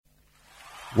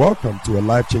Welcome to a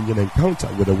life-changing encounter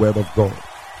with the Word of God,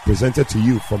 presented to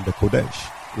you from the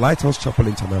Kodesh, Lighthouse Chapel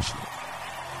International.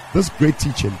 This great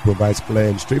teaching provides clear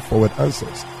and straightforward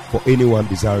answers for anyone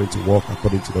desiring to walk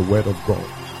according to the Word of God.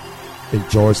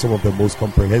 Enjoy some of the most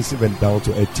comprehensive and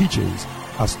down-to-earth teachings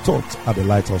as taught at the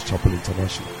Lighthouse Chapel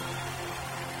International.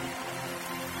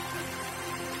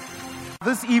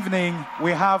 This evening,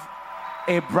 we have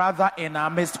a brother in our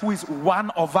midst who is one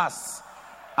of us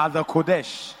at the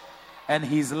Kodesh, and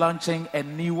he's launching a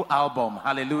new album.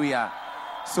 Hallelujah.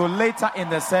 So later in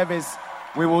the service,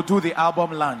 we will do the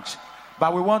album launch.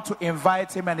 But we want to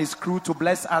invite him and his crew to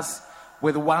bless us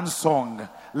with one song.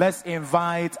 Let's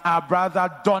invite our brother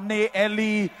Donne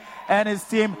Eli and his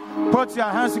team. Put your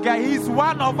hands together. He's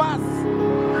one of us.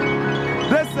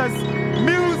 This is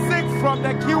music from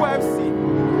the QFC.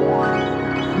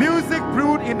 Music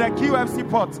brewed in the QFC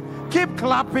pot. Keep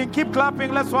clapping, keep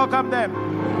clapping. Let's welcome them.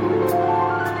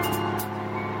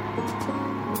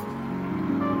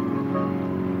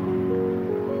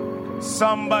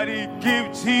 Somebody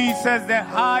give Jesus the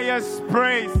highest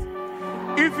praise.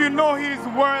 If you know He is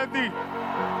worthy,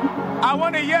 I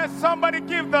want to hear somebody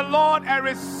give the Lord a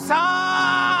resounding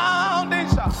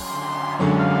shout.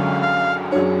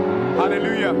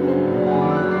 Hallelujah.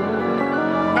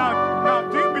 Now,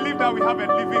 do you believe that we have a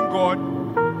living God?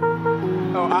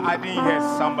 Oh, I didn't hear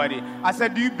somebody. I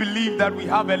said, do you believe that we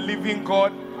have a living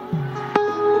God?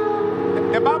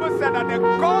 The Bible said that the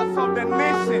gods of the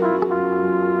nation,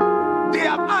 they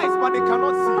have eyes, but they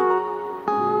cannot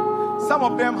see. Some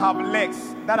of them have legs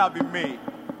that have been made,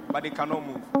 but they cannot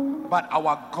move. But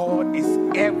our God is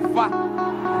ever,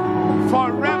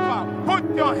 forever.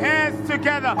 Put your hands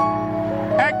together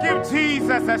and give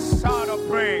Jesus a shout of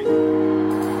praise.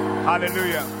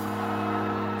 Hallelujah.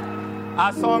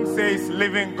 Our song says,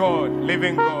 living God,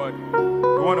 living God.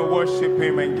 We want to worship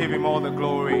Him and give Him all the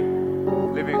glory.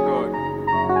 Living God.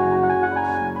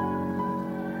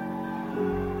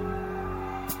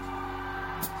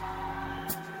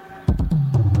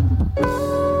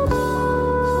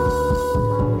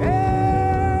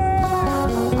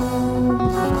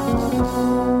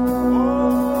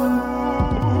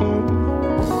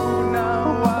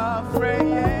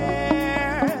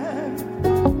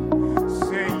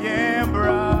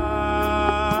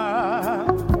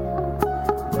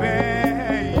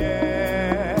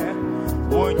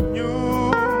 You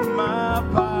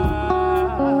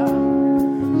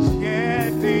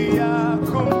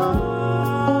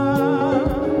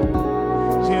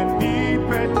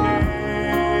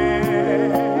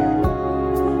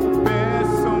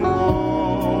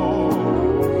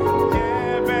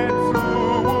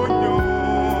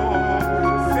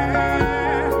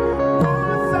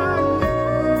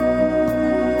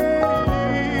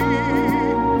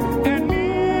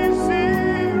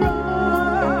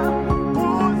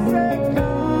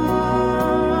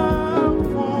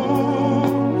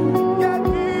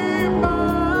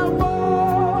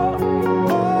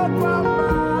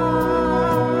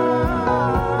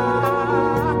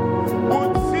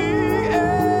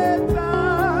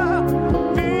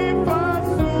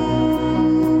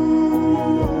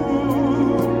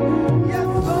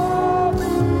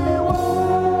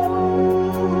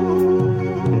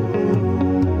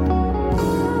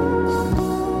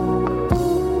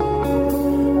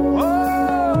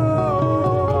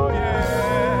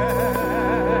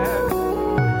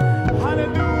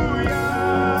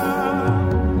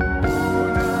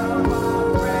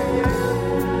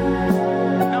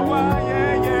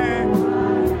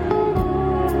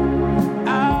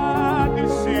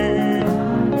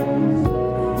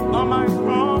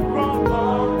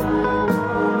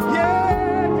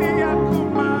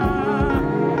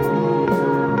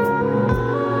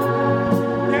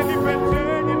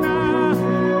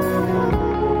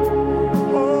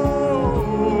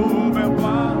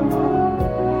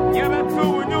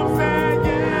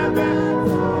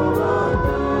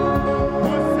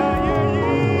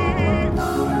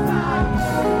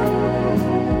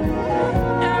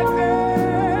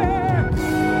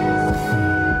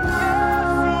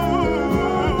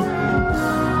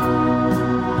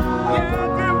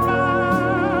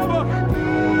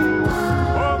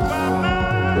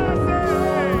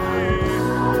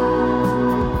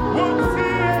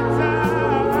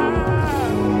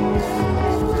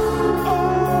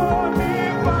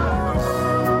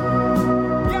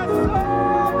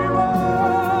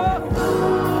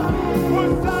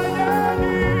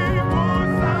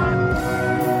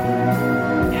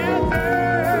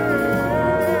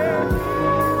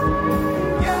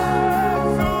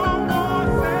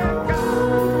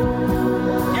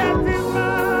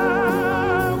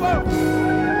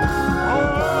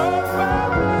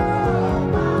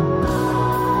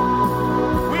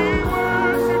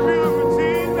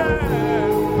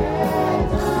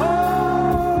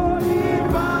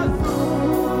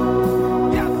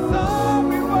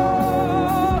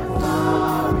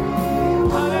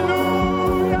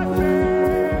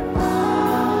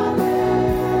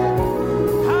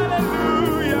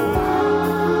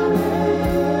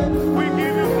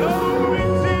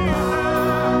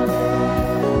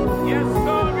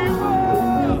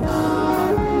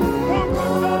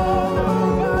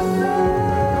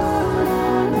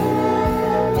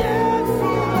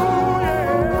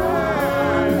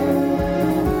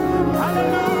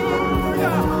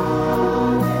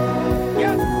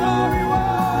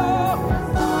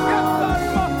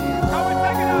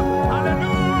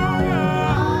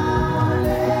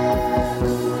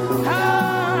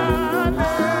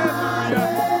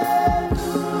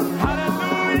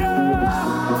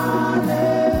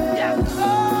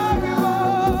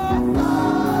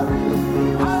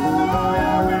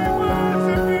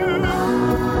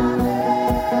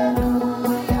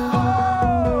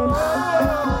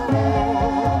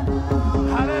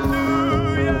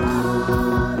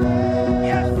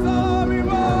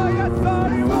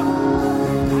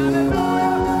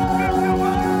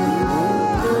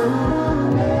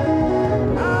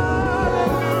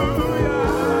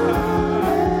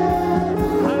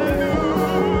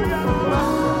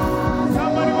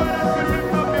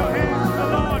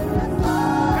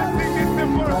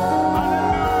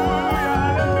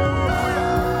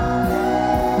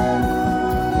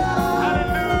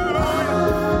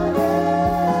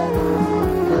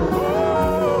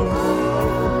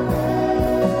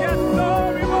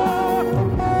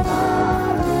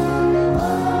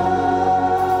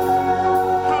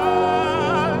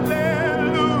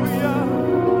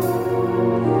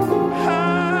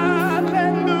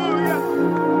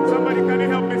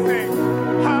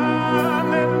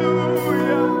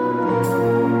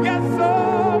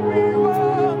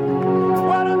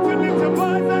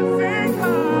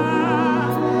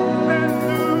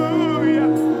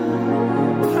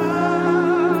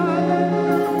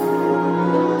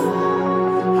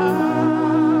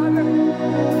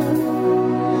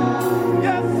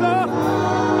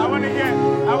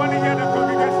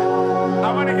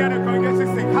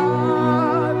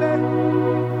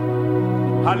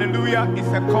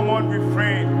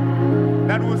refrain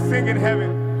that will sing in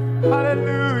heaven.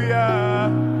 Hallelujah.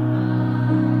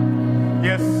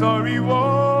 Yes, sorry,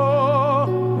 whoa.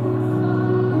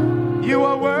 You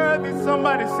are worthy.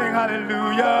 Somebody sing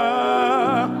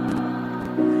hallelujah.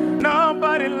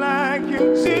 Nobody like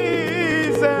you,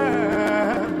 Jesus.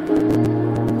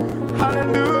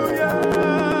 Hallelujah.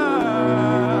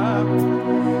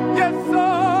 Yes,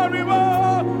 sorry,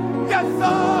 whoa. Yes,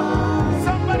 sir.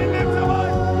 Somebody lift your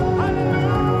voice.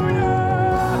 Hallelujah.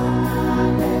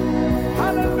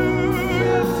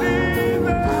 Hallelujah,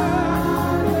 Jesus.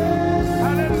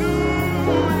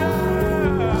 Hallelujah.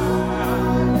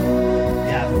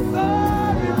 Yes,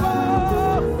 sorry,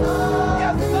 whoa.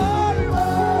 Yes, sorry,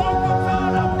 whoa. One more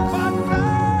time, Father.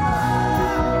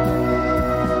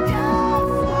 Yes,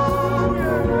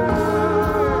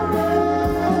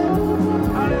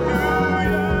 hallelujah.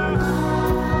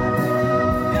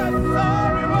 Yes,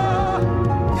 sorry, Lord.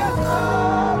 Yes,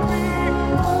 sorry.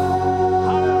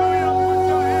 Hallelujah. Put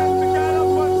your hands together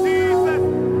for Jesus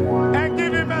and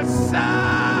give him a shout.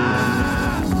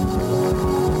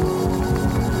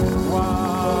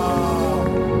 Wow.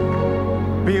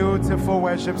 Beautiful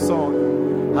worship song.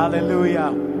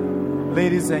 Hallelujah.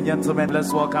 Ladies and gentlemen,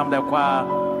 let's welcome the choir.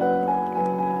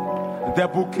 The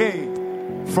bouquet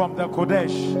from the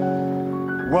Kodesh.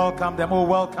 Welcome them. Oh,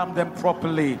 welcome them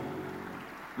properly.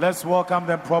 Let's welcome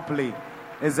them properly.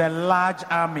 It's a large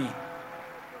army.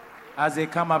 As they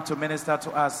come up to minister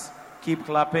to us, keep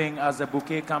clapping as the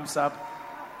bouquet comes up.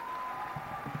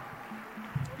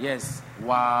 Yes.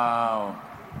 Wow.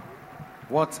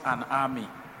 What an army.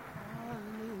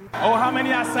 Oh, how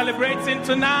many are celebrating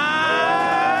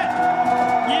tonight?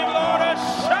 Give Lord a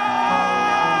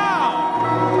shout.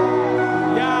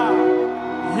 Yeah.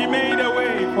 He made a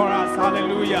way for us.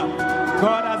 Hallelujah.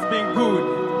 God has been good.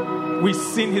 We've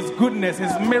seen his goodness,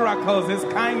 his miracles, his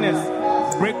kindness,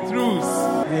 breakthroughs.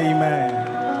 Amen.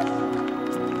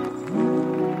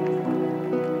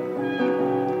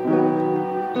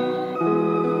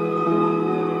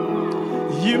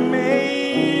 You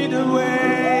made a way.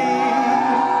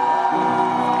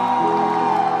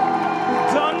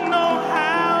 Don't know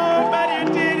how, but you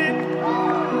did it.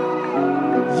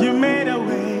 You made a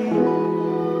way.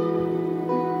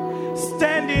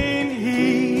 Standing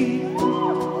here,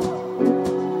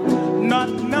 not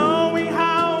knowing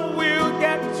how we'll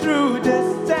get through this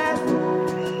test,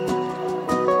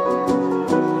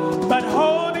 but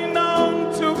holding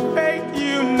on to faith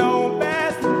you know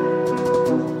best.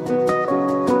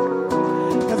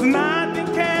 'Cause nothing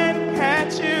can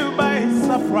catch you by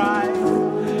surprise.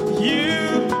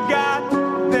 You got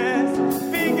this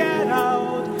figured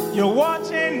out. You're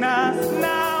watching us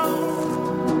now.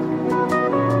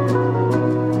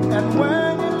 And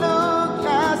when it looks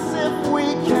as if we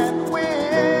can't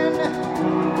win,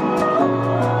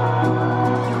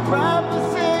 you wrap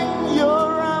us in your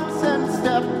arms and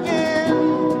step in.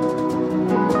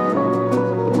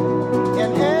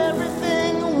 And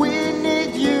everything we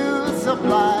need you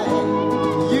supply.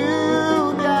 You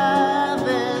got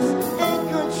this in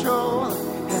control.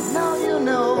 And now you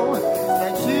know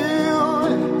that you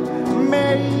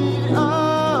made a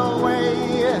way.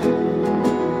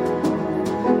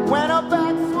 When our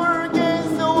backs were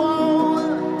against the wall,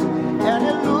 and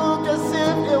it looked as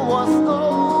if it was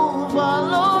over,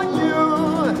 Lord,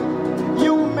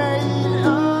 you made a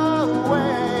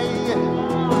way.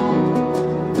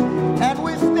 And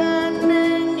we're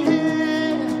standing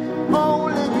here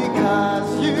only because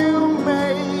you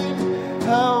made a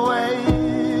way.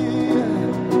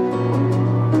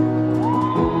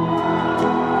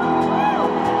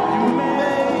 You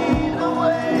made a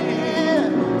way.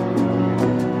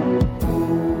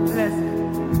 Listen,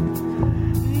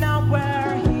 now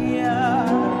we're here,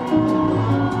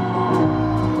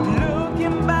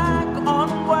 looking back on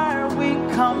where we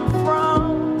come from,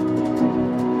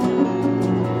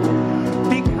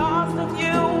 because of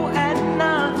you and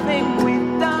nothing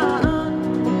we've done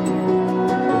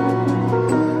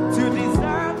to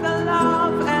deserve the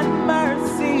love and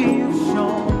mercy you've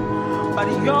shown. But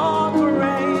your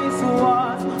grace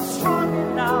was strong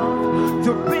enough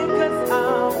to pick us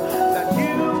out, that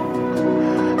you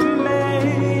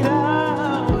made a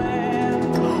way.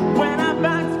 When our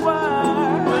backs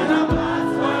were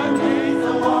against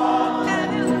the wall, and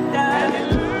it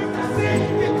looked as if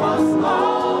it was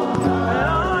over,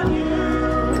 Lord,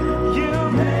 you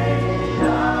made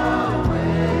a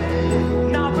way.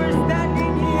 Now we're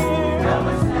standing here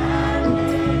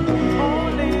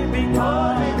only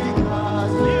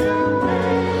because you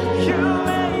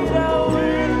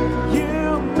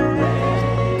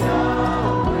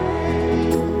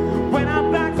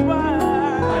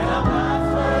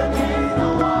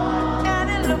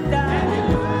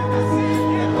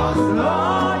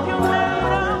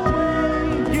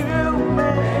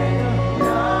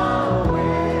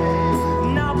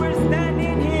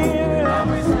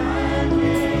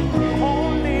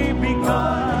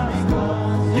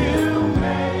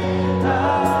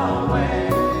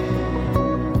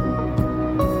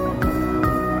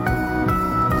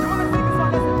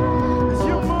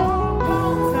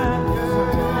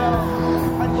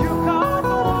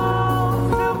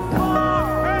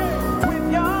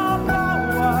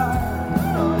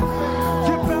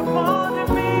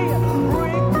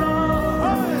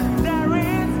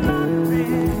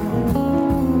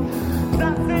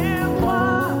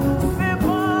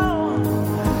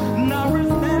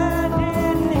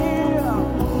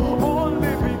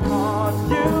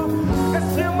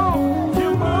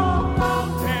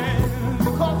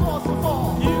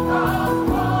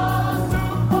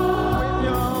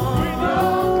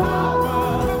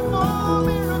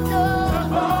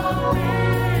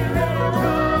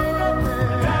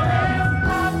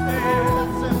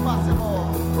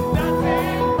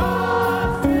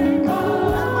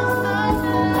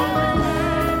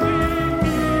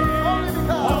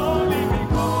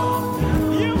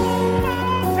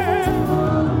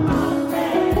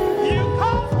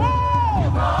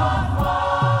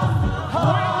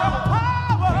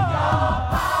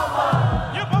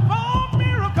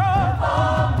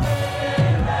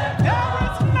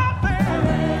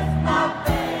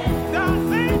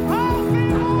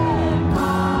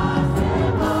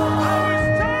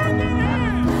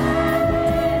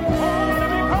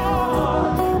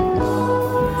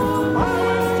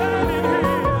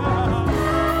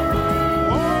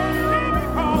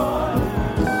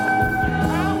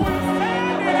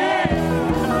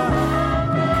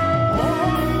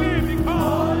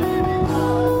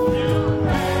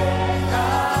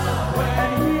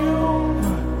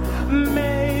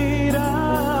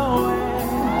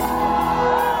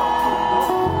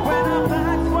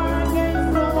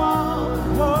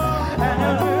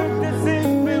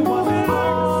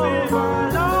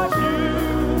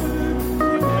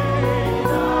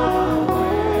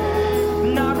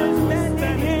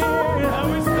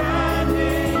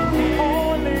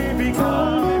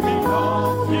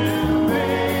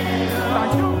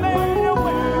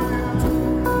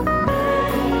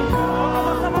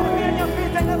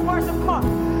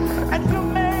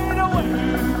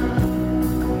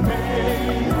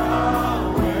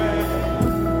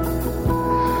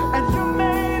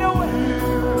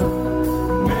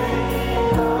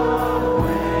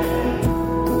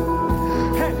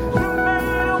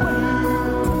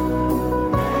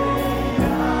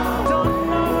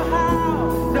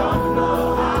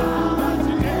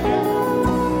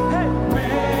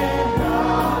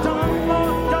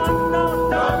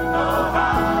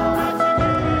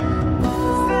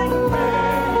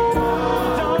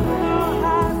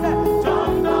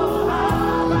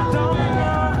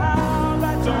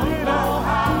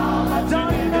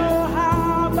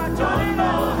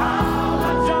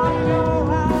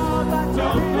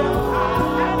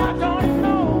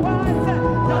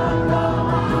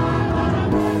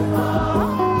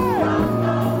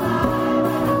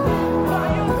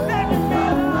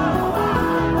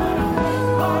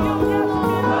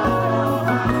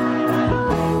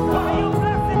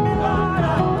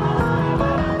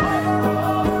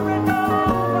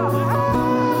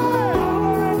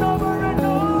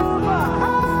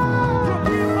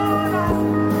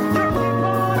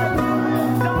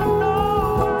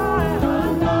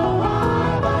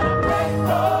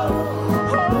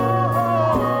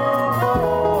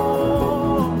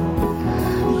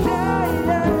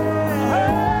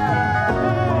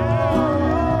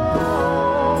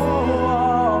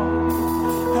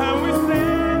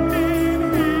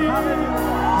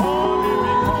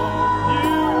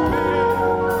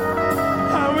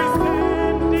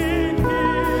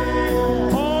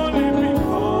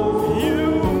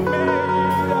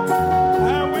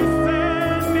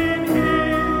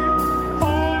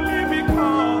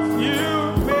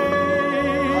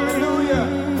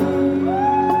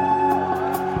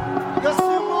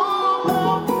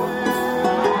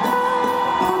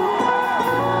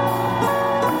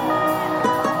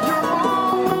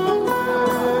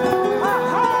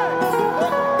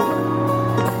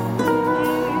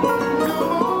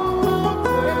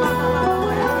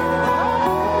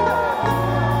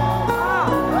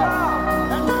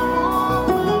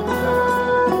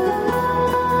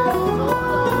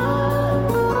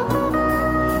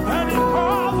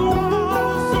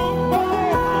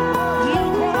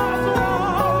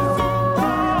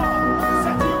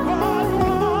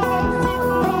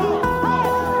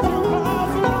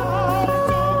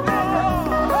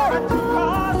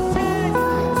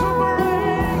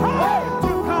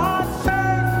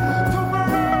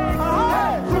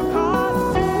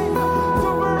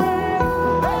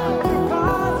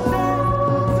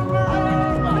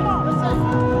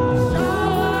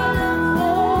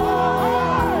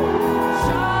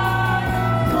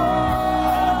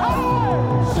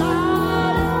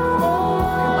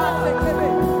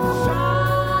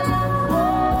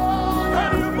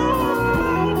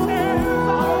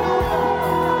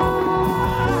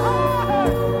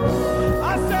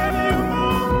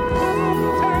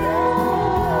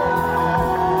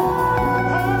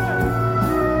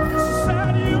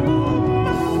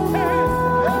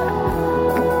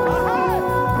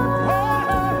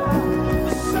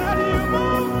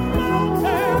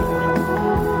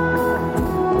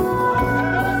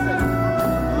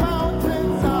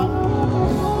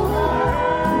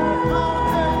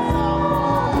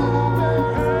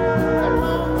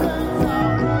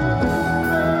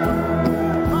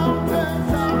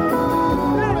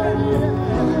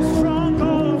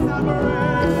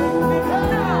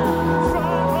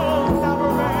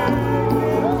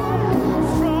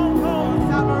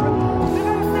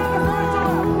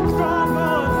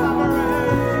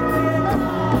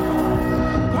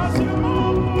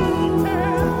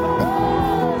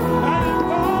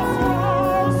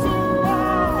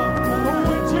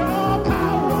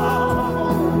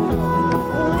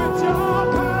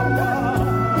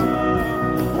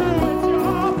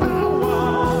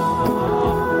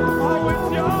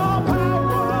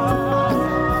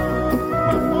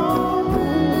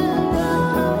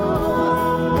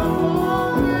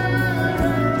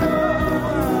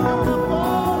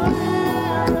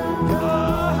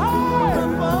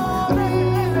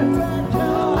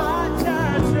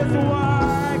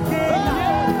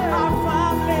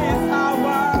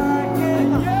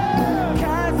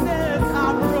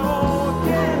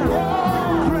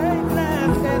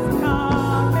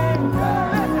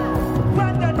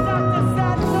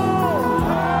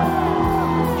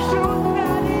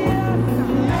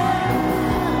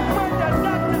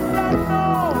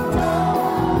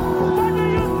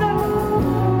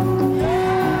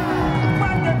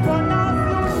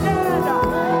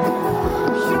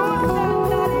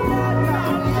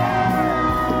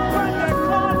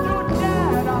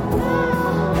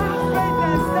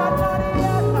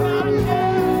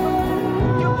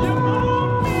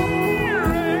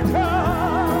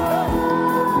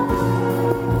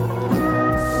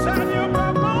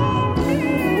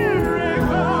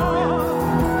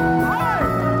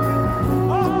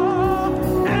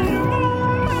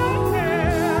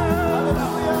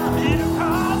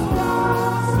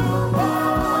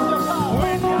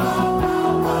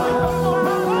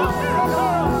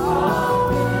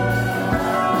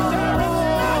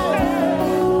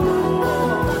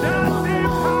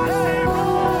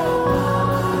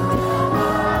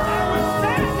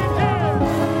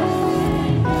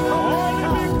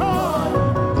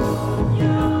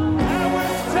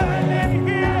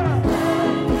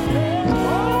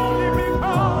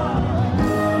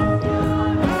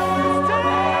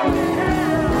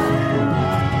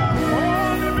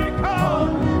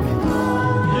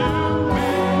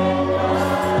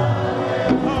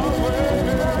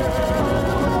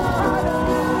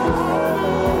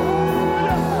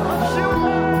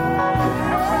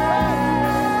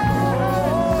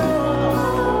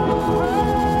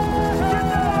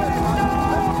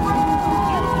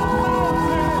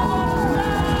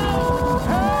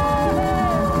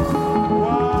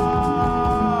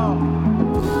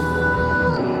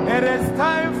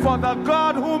the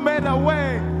God who made a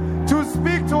way to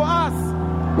speak to us.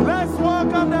 Let's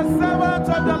welcome the servant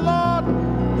of the Lord,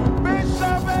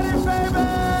 Bishop Eddie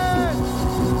Fabian.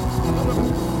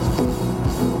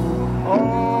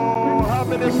 Oh, how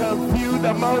many can feel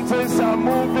the mountains are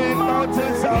moving?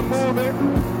 Mountains are moving.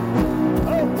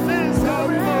 Mountains are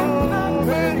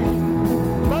moving.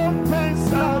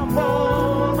 Mountains are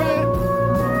moving.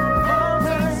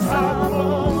 Mountains are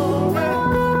moving.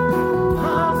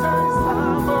 Mountains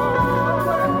are moving.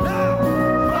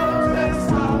 Mountains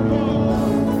are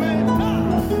moving.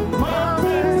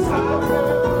 Mountains are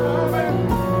moving.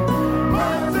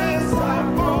 Mountains are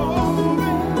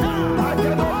moving. I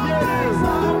cannot hear you.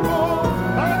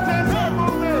 Mountains are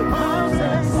moving.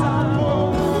 Mountains are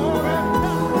moving.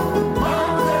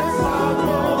 Mountains are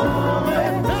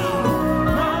moving.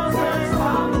 Mountains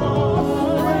are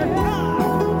moving.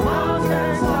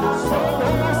 Mountains are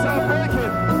strongholds are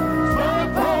breaking.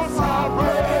 Strongholds are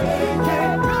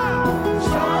breaking.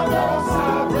 Strongholds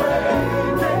are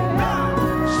breaking.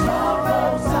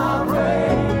 Strongholds are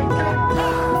breaking.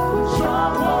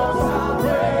 Strongholds are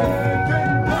breaking.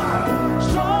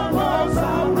 Strongholds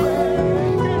are breaking.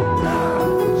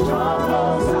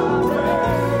 Strongholds are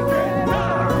breaking.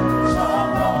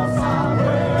 Strongholds are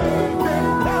breaking.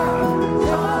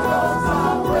 Strongholds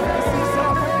are breaking. Curses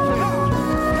are breaking.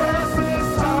 Curses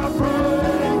are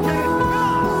breaking.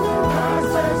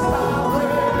 Curses are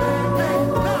breaking.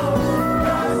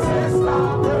 Curses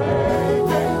are breaking.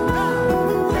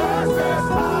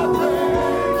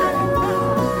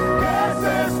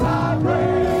 Curses are breaking. Curses are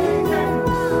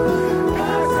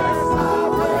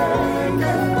breaking.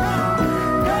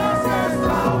 Curses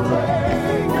are breaking.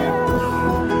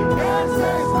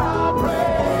 Curses are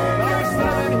breaking. I'm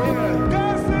standing here.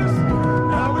 Curses.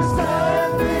 Now we're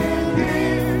standing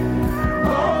here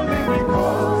only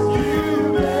because you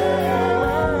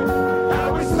made. Now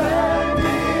we're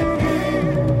standing here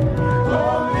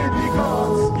only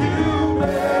because you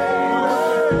made.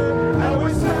 Now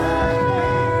we're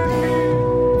standing here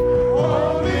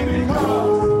only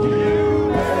because you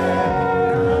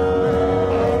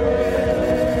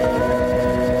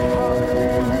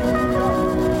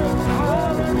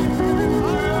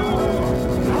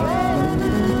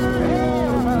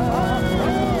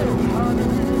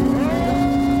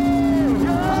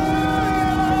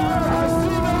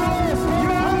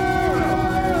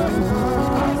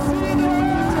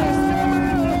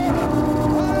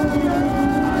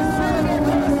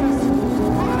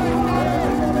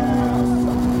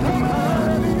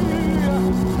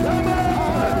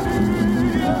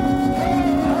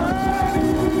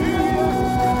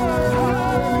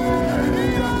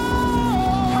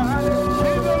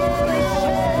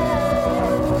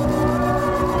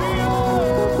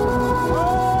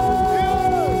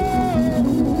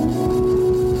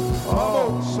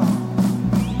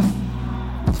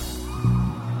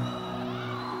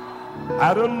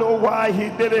I don't know why he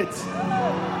did it,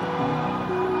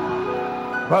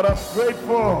 but I'm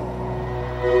grateful.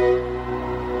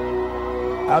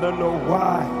 I don't know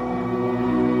why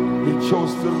he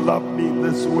chose to love me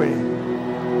this way,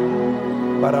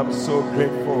 but I'm so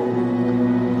grateful.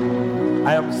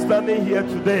 I am standing here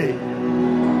today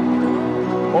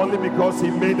only because he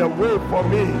made a way for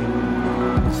me,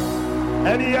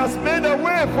 and he has made a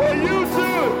way for you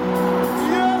too.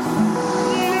 Yes.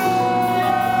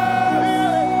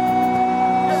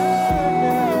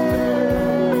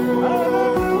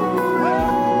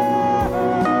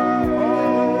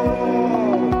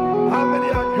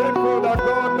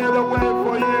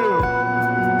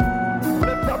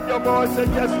 Voice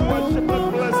and just worship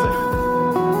and bless him.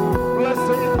 Bless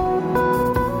him.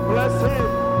 Bless him.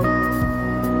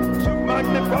 To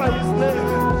magnify his name.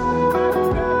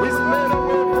 He's made a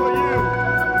way for you.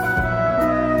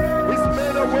 He's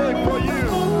made a way for you.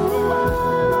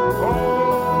 Oh,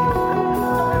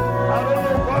 I don't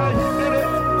know why he did it,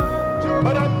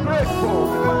 but I'm grateful.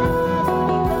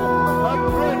 I'm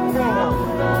grateful.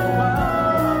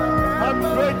 I'm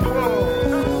grateful.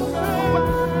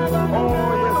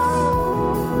 Oh, yes.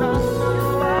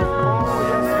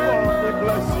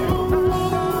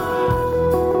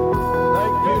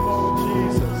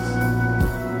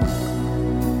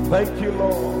 Thank you,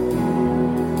 Lord,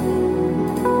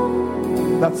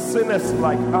 that sinners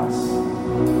like us,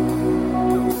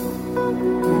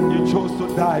 you chose to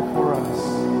die for us,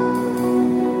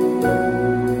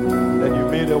 and you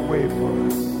made a way for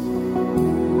us.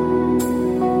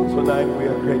 Tonight we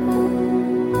are grateful.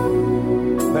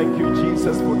 Thank you,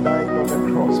 Jesus, for dying on the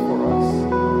cross for us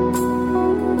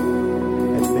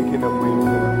and making a way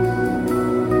for us.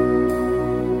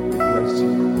 We bless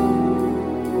you.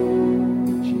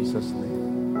 In Jesus' name.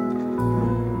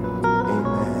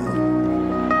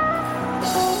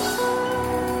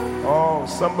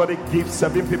 Somebody give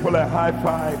 7 people a high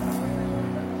five.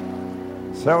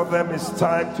 Tell them it's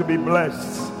time to be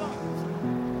blessed.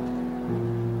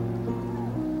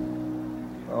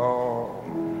 Oh.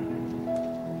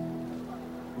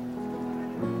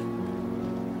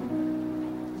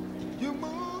 You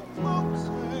move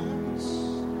mountains.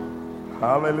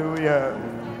 Hallelujah.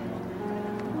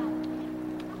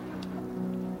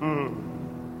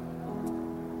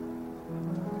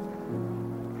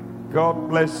 God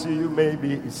bless you. You may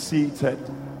be seated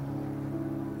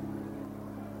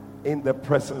in the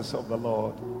presence of the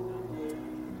Lord.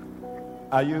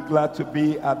 Are you glad to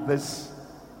be at this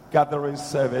gathering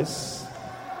service?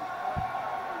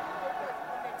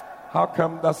 How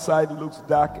come that side looks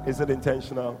dark? Is it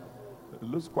intentional? It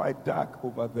looks quite dark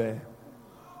over there.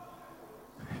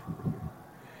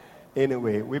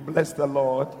 Anyway, we bless the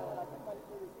Lord.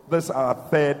 This is our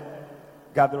 3rd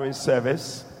gathering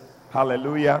service.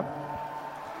 Hallelujah.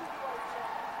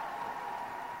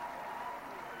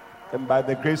 And by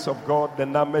the grace of God, the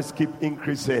numbers keep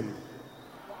increasing.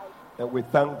 And we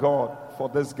thank God for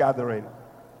this gathering.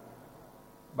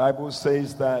 Bible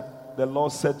says that the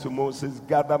Lord said to Moses,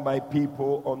 gather my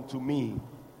people unto me,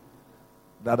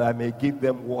 that I may give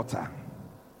them water.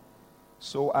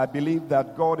 So I believe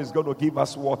that God is going to give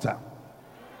us water.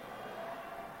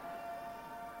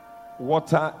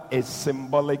 Water is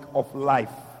symbolic of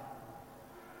life.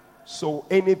 So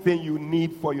anything you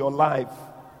need for your life,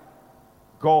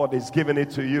 God is giving it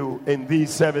to you in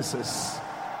these services.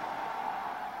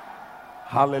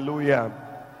 Hallelujah.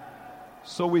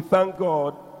 So we thank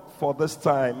God for this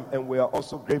time, and we are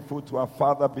also grateful to our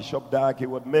father, Bishop Dag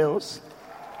Heward-Mills.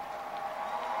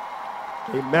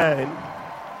 Amen.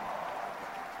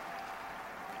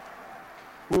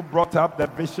 Who brought up the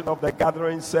vision of the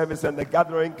gathering service and the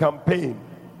gathering campaign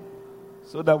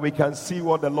so that we can see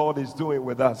what the Lord is doing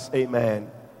with us. Amen.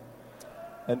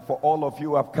 And for all of you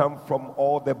who have come from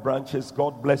all the branches,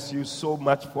 God bless you so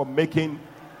much for making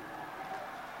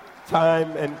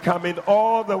time and coming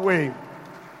all the way.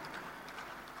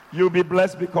 You'll be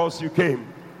blessed because you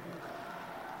came.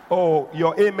 Oh,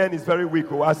 your amen is very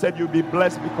weak. I said you'll be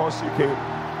blessed because you came.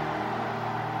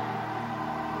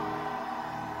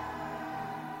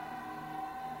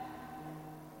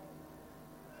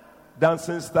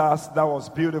 Dancing Stars, that was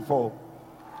beautiful.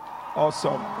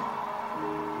 Awesome.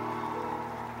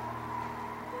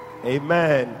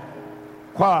 Amen.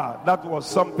 Choir, that was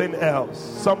something else.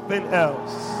 Something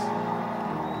else.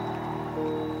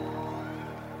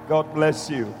 God bless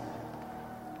you.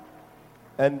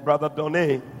 And Brother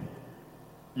Donay,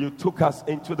 you took us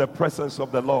into the presence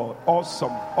of the Lord.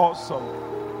 Awesome. Awesome.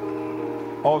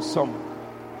 Awesome.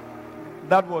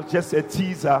 That was just a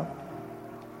teaser.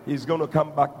 He's going to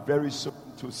come back very soon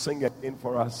to sing again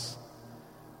for us.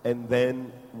 And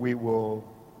then we will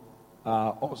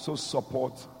also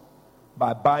support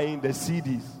by buying the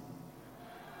CDs.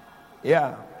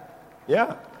 Yeah.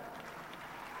 Yeah.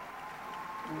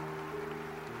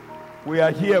 We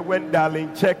are here when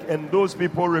Darling Check and those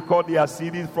people record their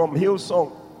CDs from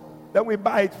Hillsong. Then we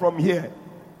buy it from here.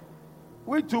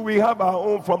 We too, we have our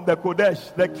own from the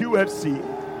Kodesh, the QFC.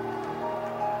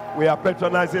 We are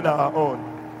patronizing our own.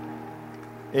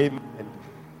 Amen.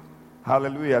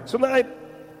 Hallelujah. Tonight,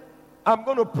 I'm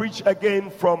going to preach again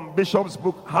from Bishop's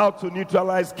book, How to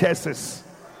Neutralize Curses.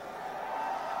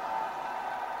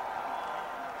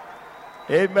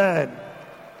 Amen.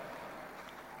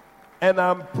 And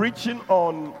I'm preaching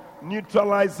on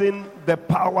neutralizing the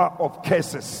power of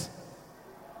curses.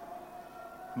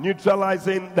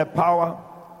 Neutralizing the power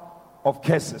of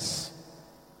curses.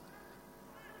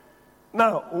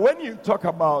 Now, when you talk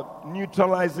about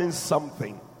neutralizing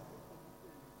something,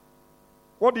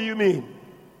 what do you mean?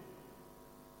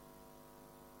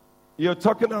 You're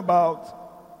talking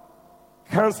about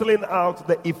canceling out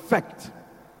the effect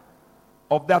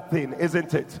of that thing,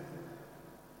 isn't it?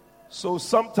 So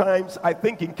sometimes, I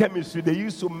think in chemistry, they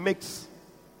used to mix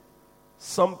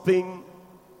something,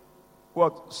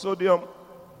 sodium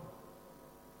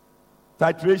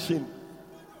titration.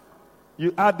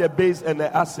 You add the base and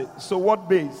the acid. So what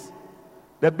base?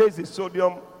 The base is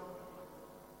sodium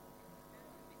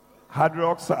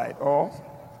hydroxide or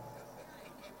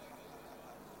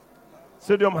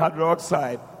sodium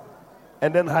hydroxide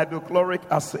and then hydrochloric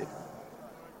acid.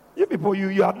 You people,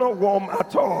 you are not warm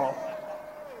at all.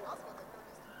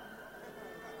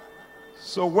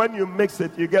 So when you mix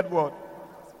it, you get what?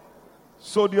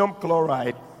 Sodium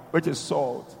chloride, which is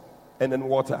salt, and then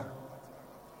water.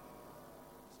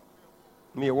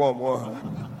 Me warm water.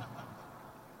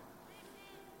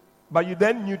 But you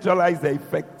then neutralize the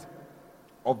effect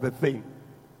of the thing.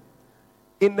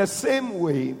 In the same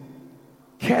way,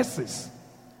 curses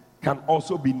can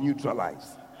also be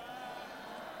neutralized.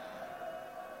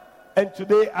 And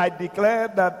today I declare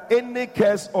that any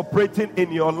curse operating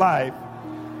in your life,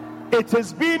 it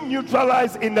is being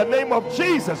neutralized in the name of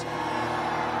Jesus.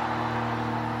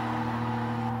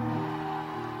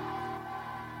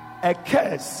 A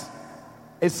curse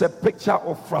is a picture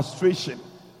of frustration.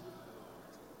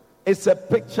 It's a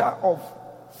picture of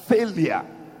failure.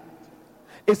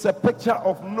 It's a picture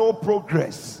of no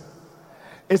progress.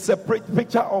 It's a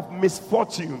picture of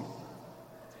misfortune.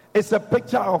 It's a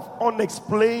picture of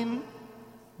unexplained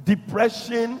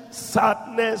depression,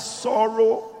 sadness,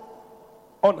 sorrow,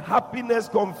 unhappiness,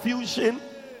 confusion,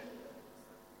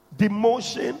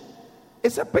 demotion.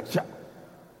 It's a picture.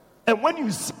 And when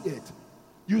you see it,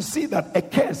 you see that a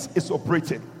curse is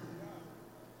operating.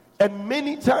 And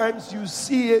many times you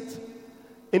see it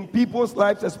in people's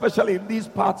lives, especially in these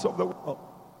parts of the world,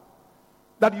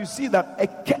 that you see that a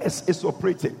curse is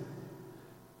operating.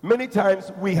 Many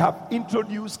times we have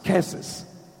introduced curses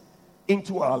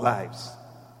into our lives.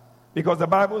 Because the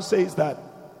Bible says that,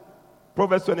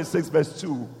 Proverbs 26 verse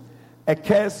 2, a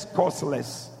curse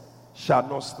causeless shall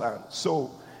not stand.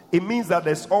 So it means that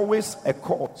there's always a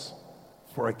cause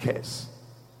for a curse.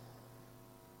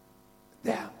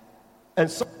 There. And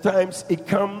sometimes it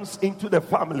comes into the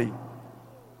family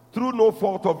through no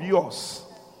fault of yours.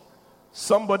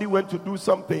 Somebody went to do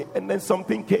something and then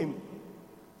something came.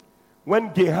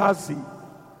 When Gehazi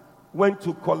went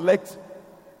to collect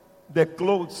the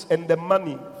clothes and the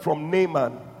money from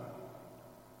Naaman,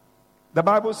 the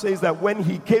Bible says that when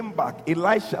he came back,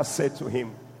 Elisha said to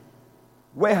him,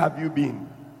 "Where have you been?"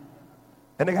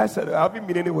 And the guy said, "I haven't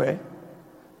been anywhere.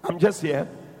 I'm just here.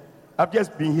 I've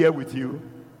just been here with you."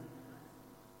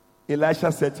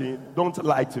 Elisha said to him, "Don't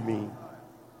lie to me."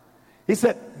 He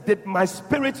said, "Did my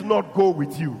spirit not go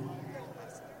with you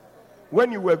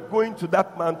when you were going to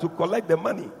that man to collect the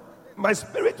money? My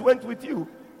spirit went with you,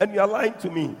 and you are lying to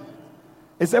me."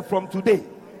 He said, "From today,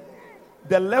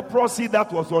 the leprosy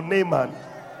that was on Naaman,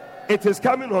 it is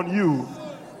coming on you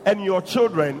and your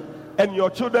children and your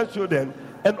children's children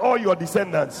and all your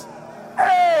descendants."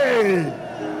 Hey!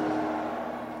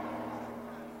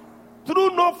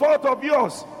 Through no fault of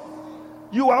yours,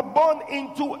 you are born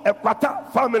into a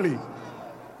Kwata family,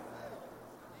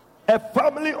 a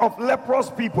family of leprous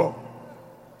people.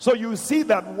 So you see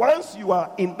that once you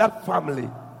are in that family,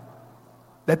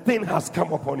 the thing has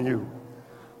come upon you.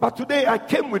 But today I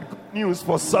came with good news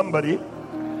for somebody.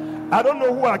 I don't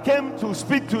know who I came to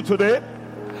speak to today.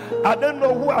 I don't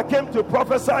know who I came to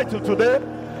prophesy to today.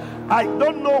 I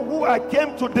don't know who I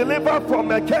came to deliver from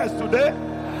a curse today.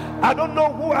 I don't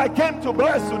know who I came to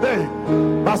bless today.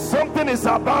 But something is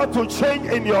about to change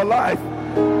in your life.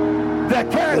 The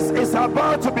curse is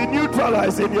about to be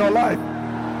neutralized in your life.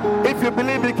 If you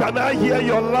believe it, can I hear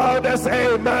your loudest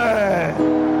amen?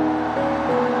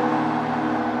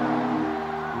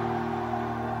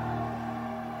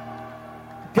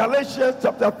 Galatians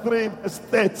chapter 3 verse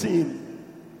 13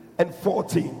 and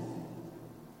 14.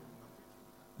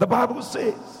 The Bible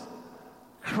says,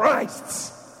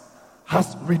 Christ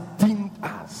has redeemed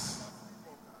us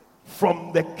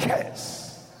from the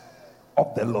curse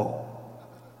of the law.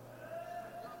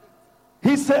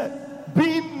 He said,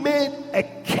 being made a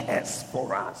curse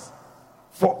for us,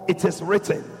 for it is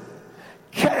written,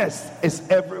 cursed is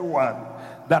everyone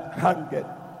that hangeth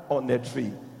on a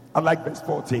tree. I like verse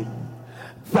 14.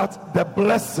 That the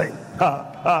blessing,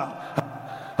 that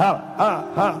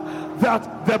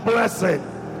the blessing,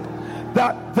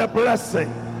 that the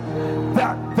blessing,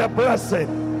 that the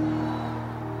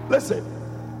blessing. Listen,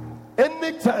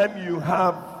 anytime you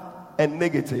have a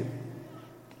negative,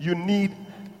 you need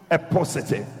a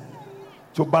positive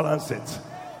to balance it.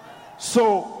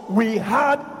 So we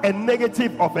had a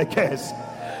negative of a curse,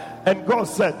 and God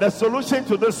said the solution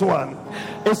to this one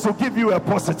is to give you a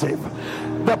positive,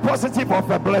 the positive of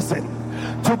a blessing.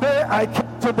 Today I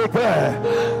came to declare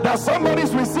that somebody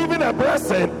is receiving a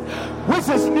blessing which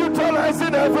is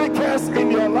neutralizing every curse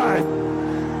in your life.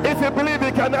 If you believe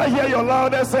it, can I hear your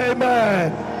loudest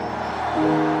amen?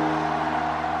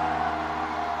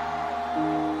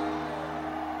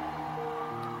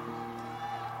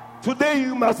 Today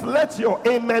you must let your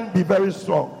amen be very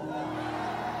strong,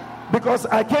 because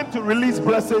I came to release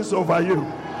blessings over you.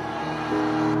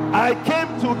 I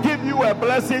came to give you a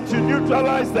blessing to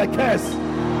neutralize the curse.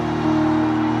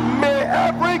 May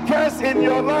every curse in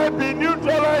your life be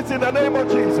neutralized in the name of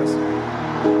Jesus.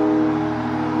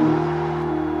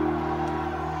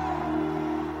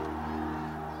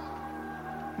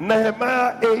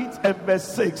 Nehemiah 8 and verse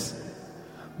 6.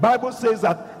 Bible says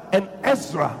that, and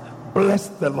Ezra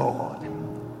blessed the Lord,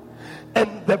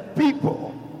 and the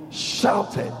people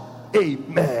shouted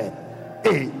Amen.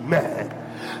 Amen.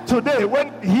 Today,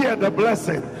 when you hear the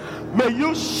blessing, may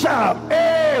you shout,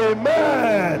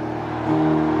 Amen.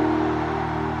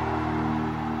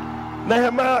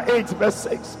 Nehemiah 8 verse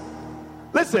 6.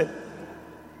 Listen,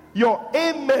 your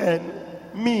amen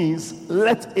means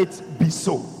let it be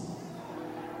so.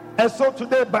 And so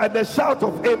today, by the shout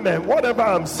of amen, whatever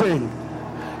I'm saying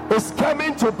is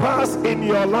coming to pass in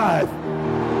your life.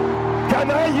 Can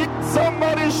I hear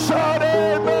somebody shout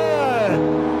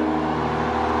amen?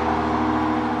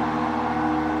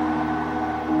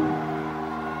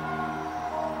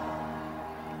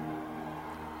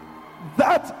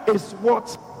 That is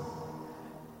what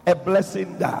a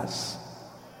blessing does.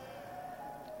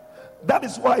 That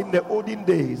is why in the olden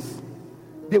days,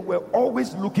 they were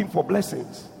always looking for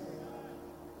blessings.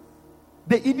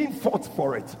 They even fought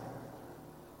for it.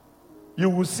 You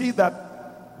will see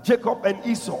that Jacob and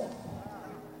Esau,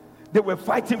 they were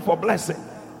fighting for blessing.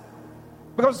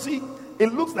 Because see,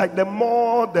 it looks like the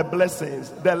more the blessings,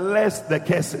 the less the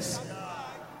curses.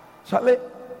 Charlie,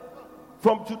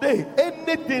 from today,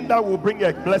 anything that will bring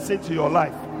a blessing to your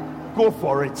life, go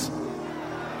for it.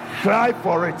 Cry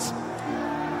for it.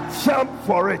 Jump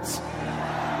for it.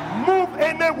 Move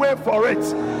anywhere for it.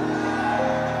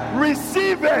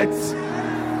 Receive it.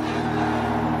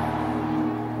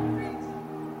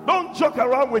 Don't joke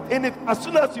around with anything. As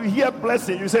soon as you hear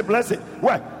blessing, you say blessing.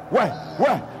 Where?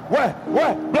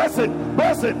 Blessing,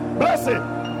 blessing, blessing.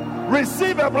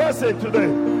 Receive a blessing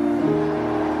today.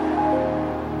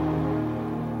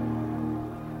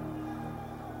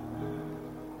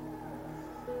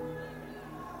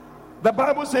 The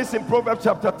Bible says in Proverbs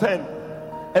chapter 10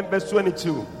 and verse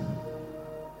 22,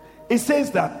 it says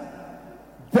that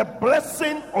the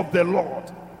blessing of the Lord,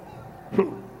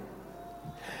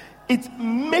 it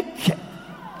maketh.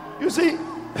 You see,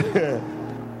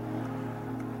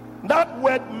 that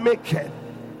word maketh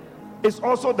is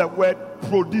also the word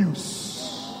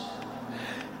produce.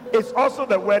 It's also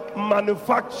the word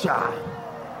manufacture.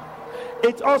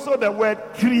 It's also the word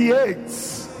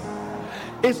creates.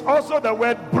 It's also the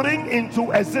word bring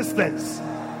into existence.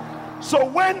 So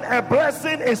when a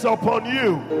blessing is upon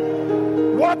you,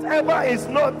 whatever is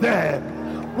not there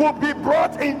will be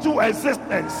brought into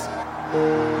existence.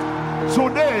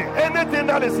 Today, anything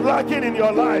that is lacking in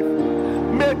your life,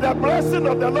 may the blessing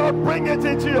of the Lord bring it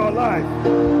into your life.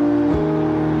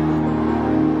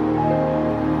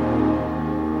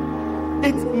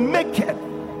 It maketh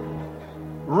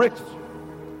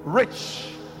rich.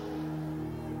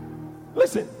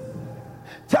 Listen,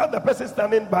 tell the person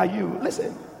standing by you,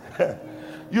 listen,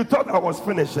 you thought I was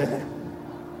finished.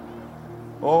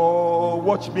 Oh,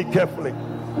 watch me carefully.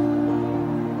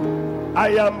 I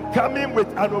am coming with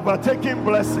an overtaking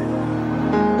blessing.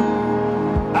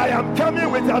 I am coming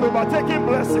with an overtaking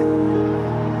blessing.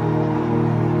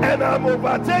 And I'm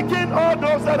overtaking all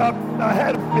those that are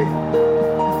ahead of me.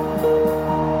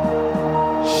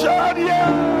 Shout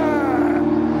yeah!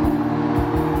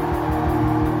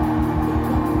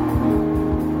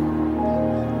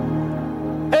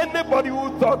 Anybody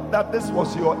who thought that this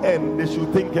was your end, they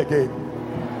should think again.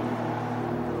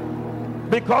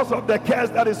 Because of the curse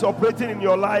that is operating in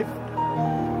your life,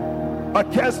 a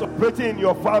curse operating in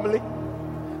your family,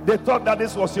 they thought that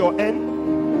this was your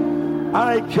end.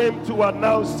 I came to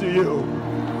announce to you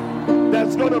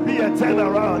there's going to be a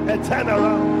turnaround, a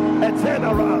turnaround, a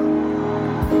turnaround.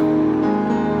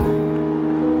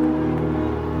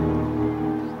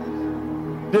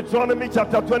 Deuteronomy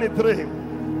chapter 23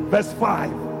 verse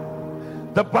 5,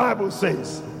 the Bible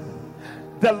says,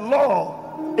 the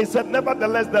Lord, it said,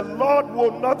 nevertheless, the Lord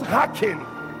will not hearken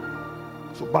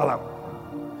to Balaam.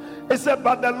 It said,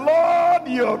 but the Lord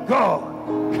your God,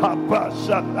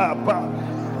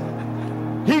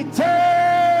 he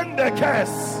turned the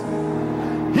curse.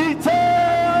 He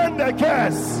turned the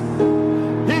curse.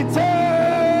 He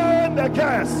turned the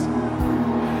curse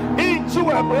into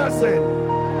a blessing.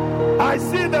 I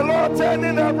see the Lord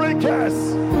turning every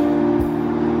curse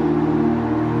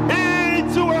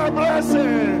into a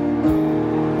blessing.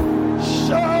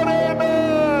 Shout amen.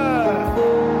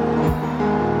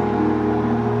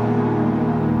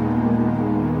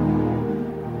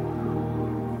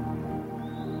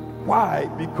 Why?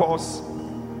 Because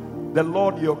the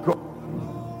Lord your God,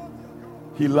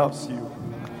 he loves you.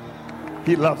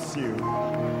 He loves you.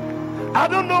 I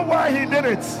don't know why he did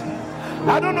it.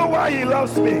 I don't know why he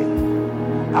loves me.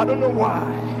 I don't know why.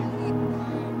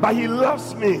 But he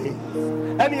loves me.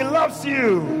 And he loves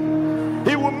you.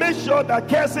 He will make sure that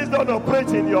curses don't operate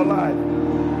in your life.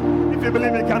 If you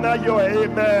believe it, can I hear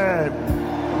amen?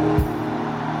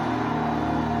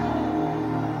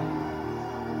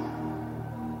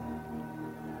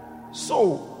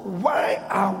 So, why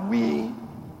are we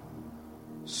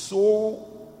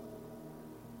so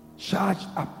charged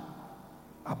up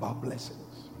about blessings?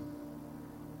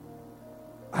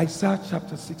 Isaiah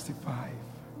chapter 65.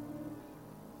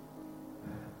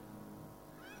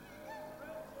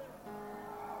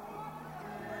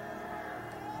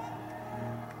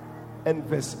 And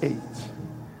verse 8.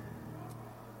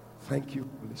 Thank you,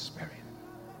 Holy Spirit.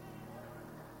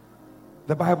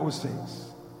 The Bible says,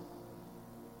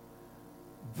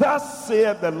 thus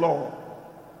saith the Lord,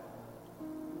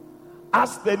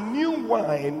 as the new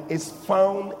wine is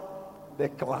found the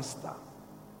cluster,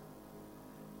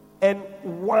 and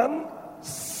one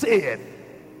said,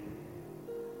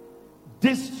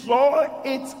 destroy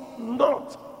it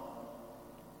not,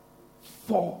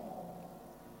 for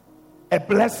a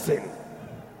blessing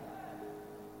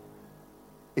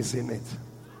is in it.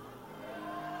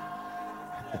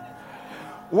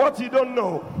 What you don't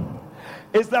know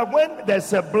is that when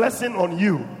there's a blessing on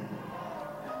you,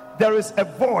 there is a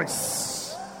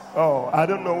voice. Oh, I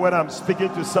don't know when I'm speaking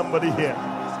to somebody here.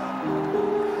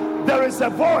 There is a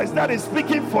voice that is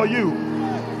speaking for you.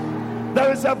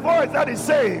 There is a voice that is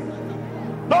saying,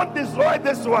 don't destroy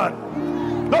this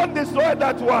one. Don't destroy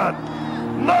that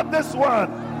one. Not this one.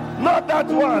 Not that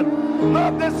one.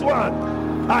 Not this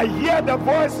one. I hear the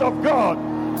voice of God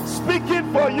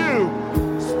speaking for you.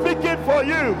 Speaking for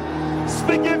you.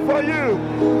 Speaking for you.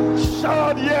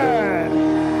 Shout yeah.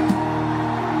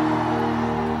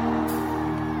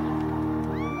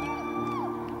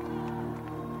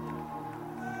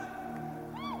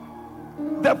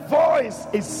 The voice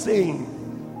is saying,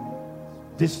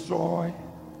 destroy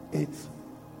it,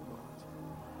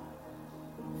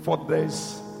 for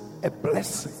there's a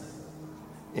blessing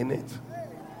in it.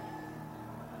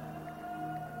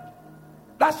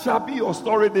 That shall be your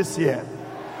story this year.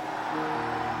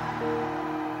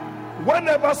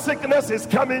 Whenever sickness is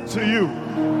coming to you,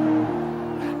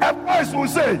 a voice will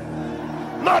say,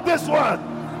 not this one,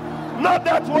 not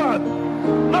that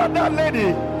one, not that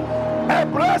lady. A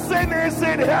blessing is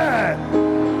in her.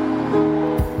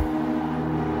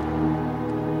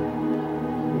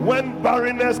 When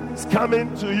barrenness is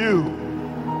coming to you,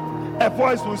 a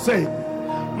voice will say,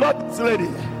 not this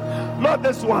lady, not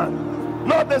this one,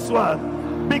 not this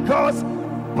one, because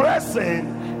blessing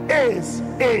is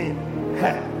in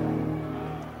her.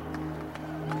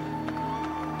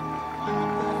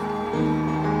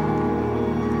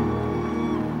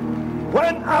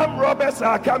 When armed robbers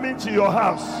are coming to your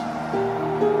house,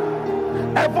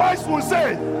 a voice will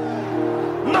say,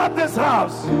 not this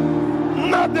house,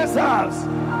 not this house,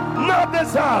 not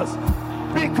this house,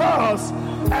 because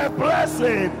a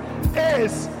blessing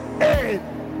is in.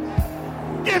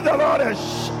 Give the Lord a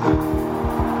shout.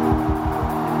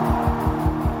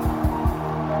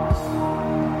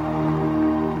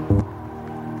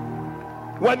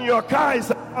 When your car is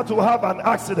about to have an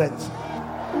accident,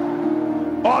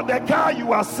 or the car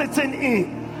you are sitting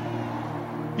in,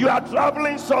 you are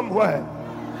traveling somewhere,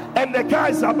 and the car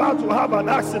is about to have an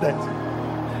accident,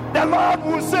 the Lord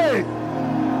will say,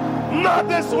 not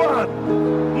this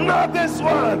one, not this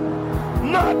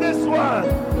one, not this one,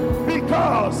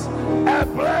 because a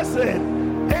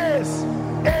blessing is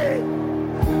in.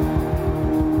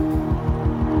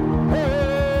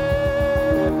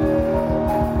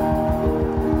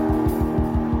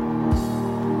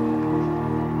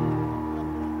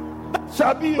 That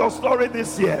shall be your story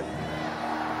this year.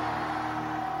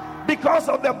 Because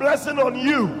of the blessing on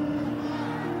you,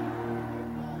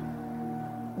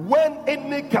 when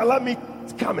any calamity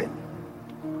is coming,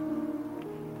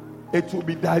 it will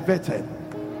be diverted.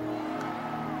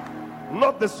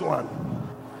 Not this one.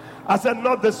 I said,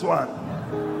 not this one.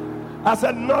 I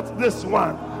said, not this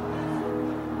one.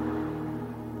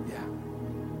 Yeah.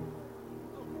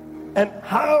 And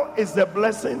how is the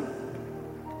blessing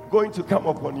going to come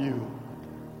upon you?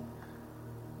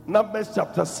 Numbers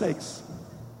chapter 6.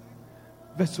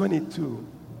 Verse 22.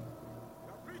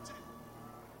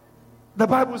 The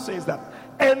Bible says that,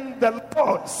 and the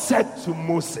Lord said to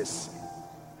Moses,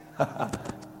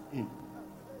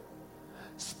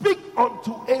 speak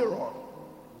unto Aaron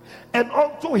and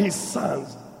unto his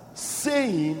sons,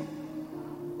 saying,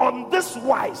 on this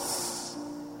wise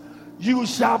you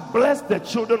shall bless the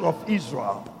children of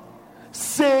Israel,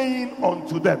 saying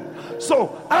unto them.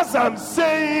 So as I'm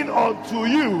saying unto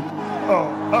you,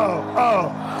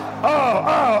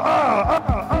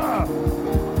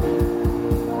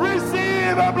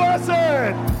 receive a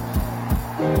blessing.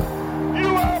 You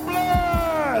are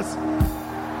blessed.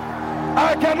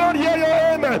 I cannot hear your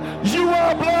amen. You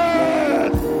are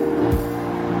blessed.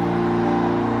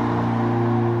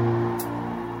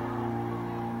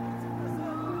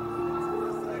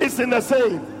 is in the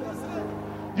same.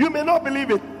 You may not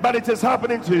believe it, but it is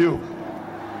happening to you.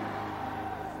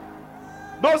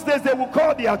 Those days they will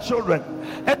call their children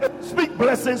and speak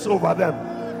blessings over them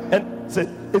and say,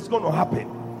 it's going to happen.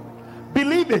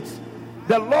 Believe it.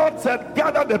 The Lord said,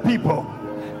 gather the people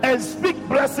and speak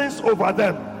blessings over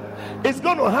them. It's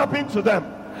going to happen to them.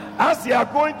 As they are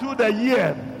going through the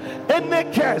year,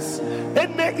 any curse,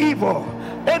 any evil,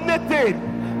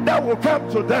 anything that will come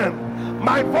to them,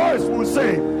 my voice will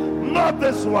say, not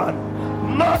this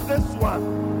one, not this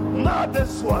one, not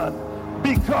this one,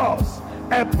 because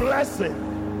a blessing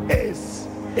is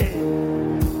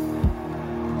in.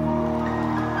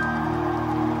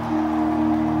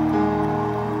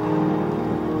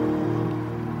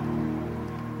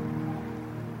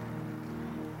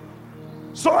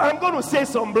 So I'm going to say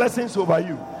some blessings over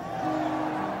you.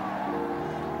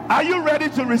 Are you ready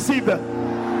to receive them?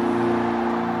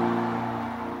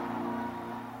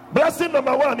 Blessing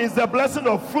number one is the blessing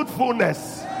of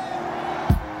fruitfulness.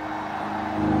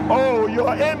 Oh,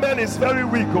 your amen is very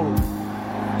weak. Oh.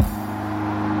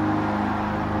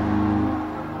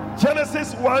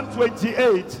 Genesis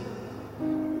 1:28,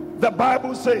 the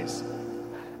Bible says,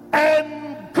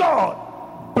 and God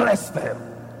blessed them.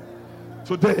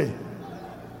 Today,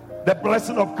 the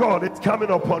blessing of God is coming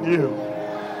upon you.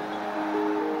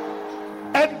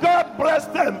 And God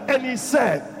blessed them, and he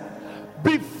said,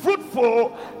 be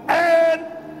fruitful and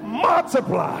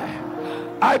multiply.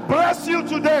 I bless you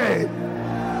today,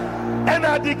 and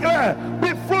I declare,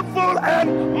 be fruitful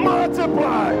and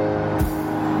multiply.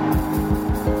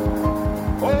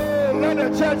 Oh, let the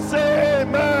church say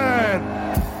amen.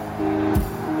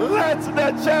 Let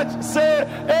the church say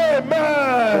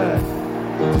amen.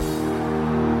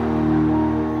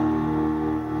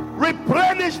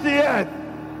 Replenish the earth,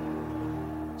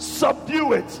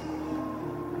 subdue it,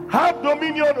 have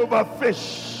dominion over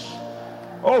fish.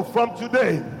 Oh, from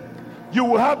today, you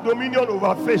will have dominion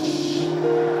over fish.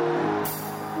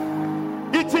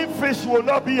 Eating fish will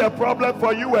not be a problem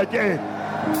for you again.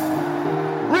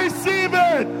 Receive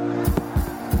it.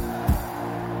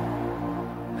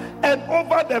 And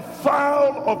over the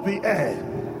fowl of the air,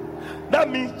 that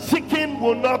means chicken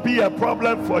will not be a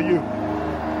problem for you.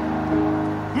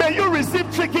 May you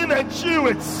receive chicken and chew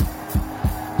it.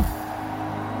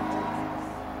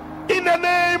 In the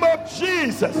name of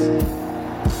Jesus.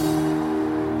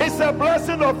 It's a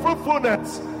blessing of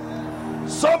fruitfulness.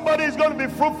 Somebody is going to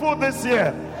be fruitful this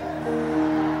year.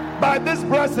 By this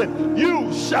blessing,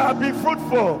 you shall be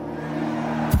fruitful.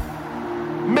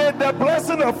 May the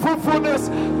blessing of fruitfulness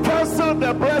cancel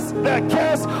the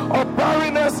curse of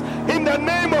barrenness in the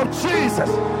name of Jesus.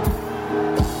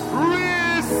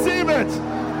 Receive it.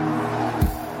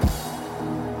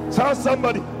 Tell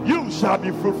somebody, you shall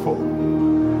be fruitful.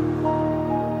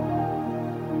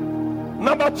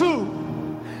 Number two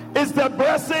is the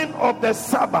blessing of the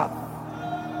Sabbath.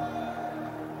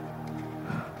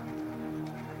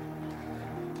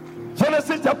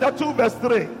 Genesis chapter 2 verse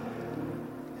 3.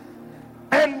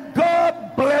 And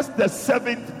God blessed the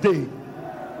seventh day,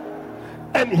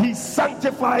 and he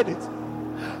sanctified it,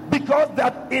 because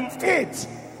that in it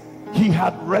he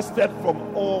had rested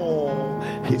from all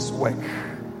his work.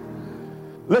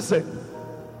 Listen,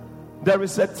 there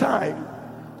is a time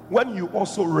when you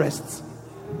also rest,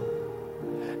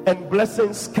 and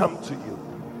blessings come to you,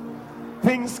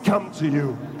 things come to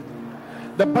you.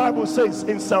 The Bible says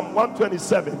in Psalm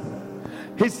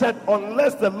 127, he said,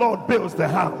 unless the Lord builds the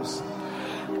house,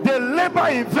 they labor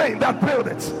in vain that build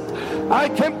it. I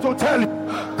came to tell you,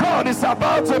 God is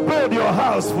about to build your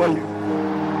house for you.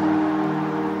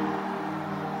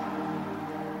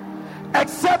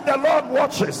 Except the Lord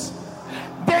watches,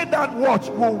 they that watch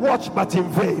will watch but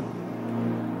in vain.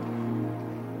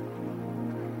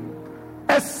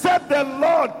 Except the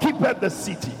Lord keepeth the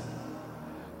city,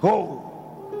 oh,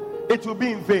 it will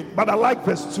be in vain. But I like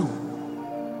verse 2.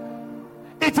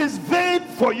 It is vain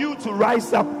for you to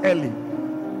rise up early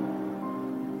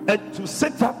and to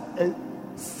sit up and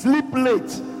sleep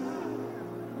late,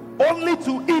 only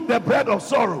to eat the bread of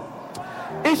sorrow.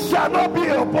 It shall not be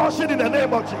a portion in the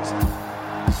name of Jesus.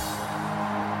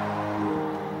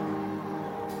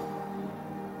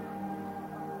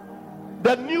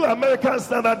 The New American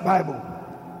Standard Bible,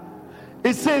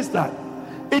 it says that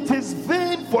it is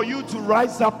vain for you to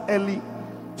rise up early,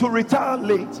 to retire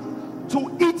late,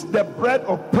 to eat the bread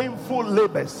of painful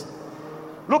labors.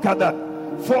 Look at that.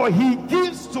 For he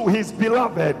gives to his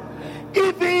beloved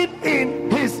even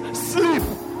in his sleep.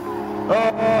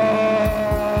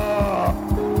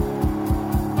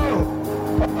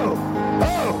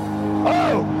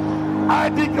 I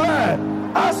declare,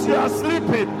 as you are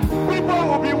sleeping, people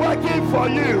will be working for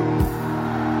you.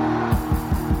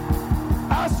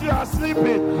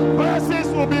 sleeping, blessings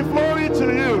will be flowing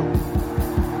to you.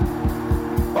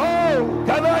 Oh,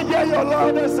 can I hear your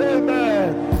loudest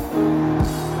amen?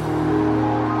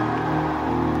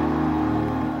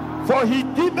 For he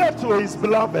giveth to his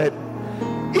beloved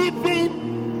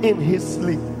even in his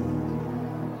sleep.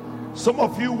 Some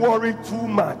of you worry too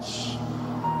much.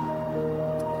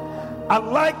 I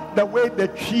like the way the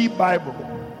Tree Bible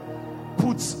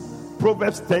puts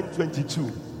Proverbs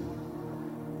 10:22.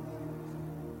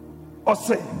 Or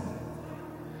say,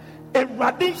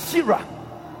 Ewurade Shira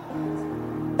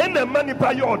ene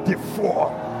manipa yo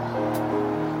defo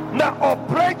na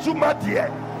obre juma de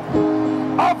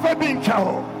afa bi nka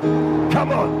ho.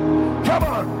 Come on, come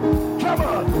on, come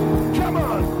on, come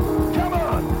on, come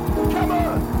on, come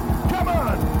on, come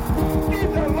on.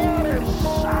 Give the Lord a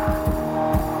shout.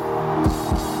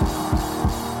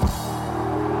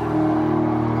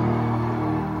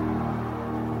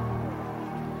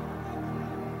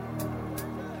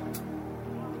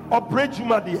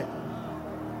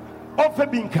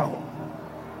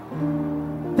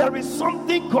 There is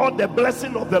something called the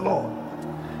blessing of the Lord.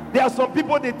 There are some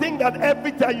people, they think that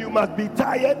every time you must be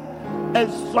tired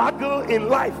and struggle in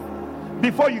life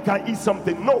before you can eat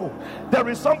something. No, there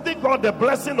is something called the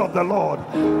blessing of the Lord.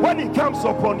 When it comes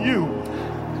upon you,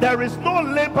 there is no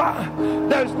labor,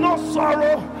 there is no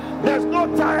sorrow, there's no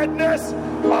tiredness.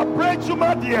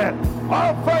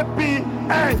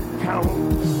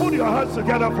 Put your hands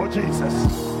together for Jesus.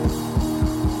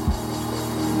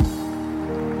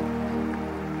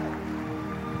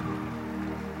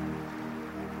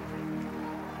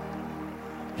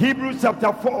 Hebrews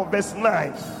chapter 4 verse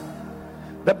 9.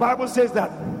 The Bible says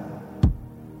that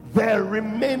there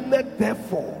remaineth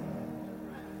therefore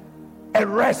a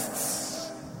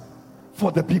rest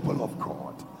for the people of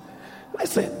God.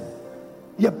 Listen,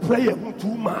 you pray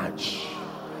too much.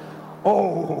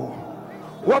 Oh,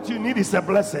 what you need is a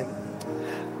blessing.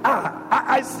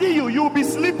 I see you, you'll be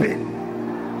sleeping,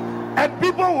 and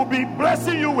people will be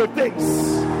blessing you with things.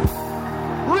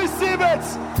 Receive it,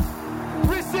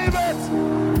 receive it,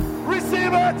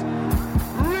 receive it,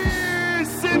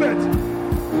 receive it.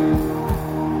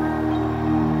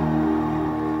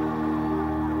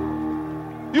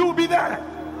 You will be there,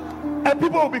 and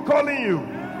people will be calling you.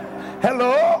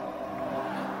 Hello?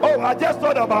 Oh, I just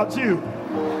thought about you,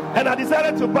 and I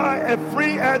decided to buy a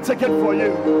free air ticket for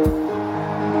you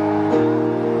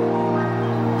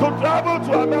to travel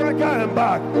to America and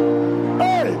back.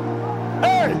 Hey,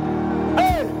 hey,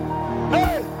 hey,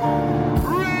 hey,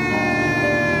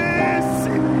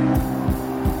 receive.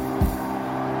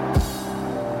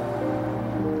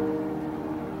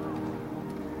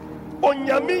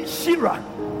 Onyami Shira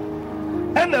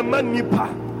and a manipa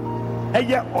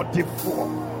eye odifo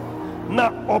na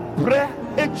obre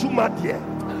ejumade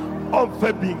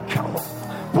onfe binka.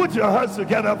 Put your hands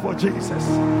together for Jesus.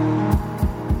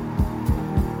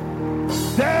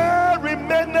 There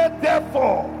remaineth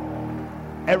therefore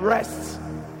a rest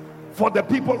for the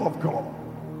people of God.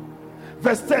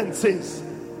 Verse 10 says,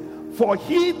 for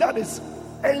he that is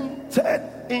entered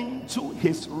into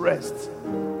his rest,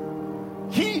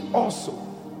 he also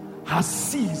has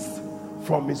ceased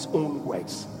from his own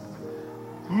works.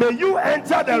 May you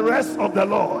enter the rest of the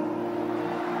Lord.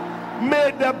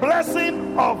 May the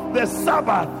blessing of the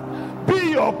Sabbath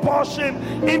be your portion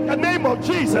in the name of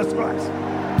Jesus Christ.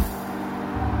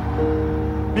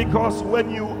 Because when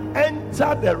you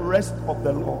enter the rest of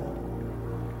the Lord,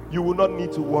 you will not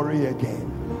need to worry again.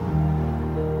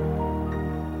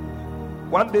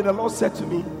 One day the Lord said to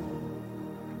me,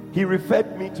 he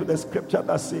referred me to the scripture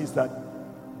that says that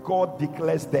God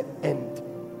declares the end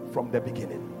from the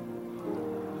beginning.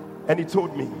 And he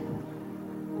told me,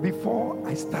 before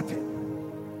I started,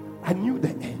 I knew the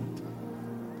end.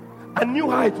 I knew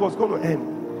how it was going to end.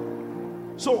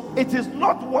 So it is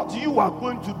not what you are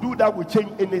going to do that will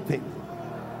change anything.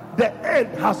 The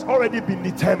end has already been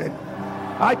determined.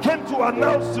 I came to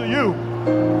announce to you,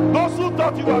 those who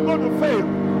thought you were going to fail,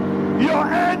 your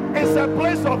end is a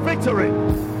place of victory.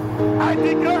 I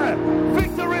declare,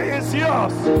 victory is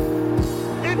yours.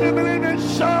 If you believe it,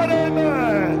 shout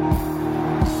amen.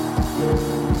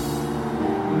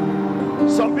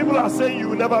 Some people are saying you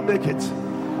will never make it.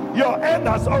 Your end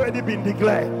has already been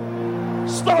declared.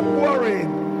 Stop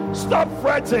worrying. Stop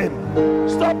fretting.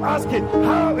 Stop asking,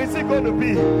 how is it going to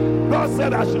be? God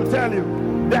said I should tell you,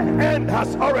 the end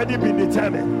has already been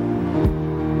determined.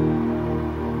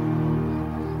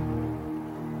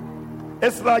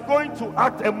 It's like going to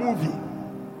act a movie,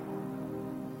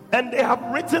 and they have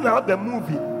written out the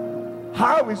movie,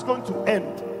 how it's going to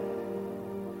end.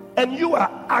 And you are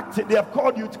acting, they have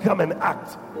called you to come and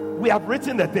act. We have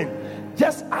written the thing.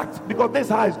 just act, because this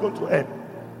is how it's going to end.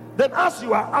 Then as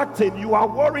you are acting, you are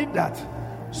worried that,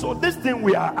 so this thing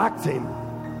we are acting,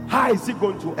 how is it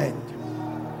going to end?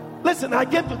 Listen, I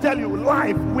came to tell you,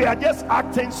 life, we are just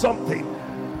acting something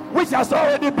which has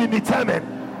already been determined.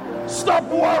 Stop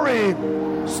worrying.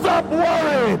 Stop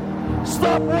worrying.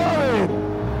 Stop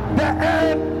worrying. The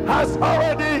end has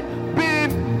already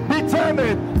been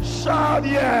determined. Shout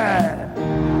yeah.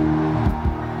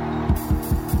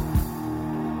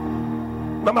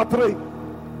 Number 3,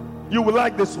 you will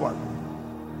like this one.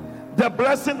 The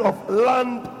blessing of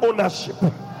land ownership.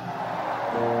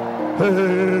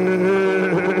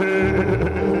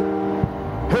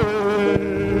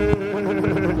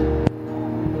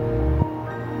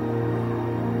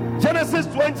 Genesis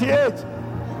 28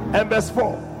 and verse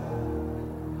 4.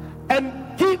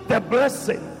 And give the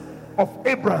blessing of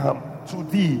Abraham to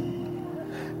thee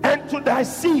and to thy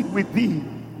seed with thee,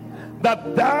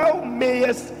 that thou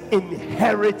mayest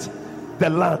inherit the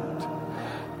land.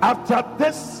 After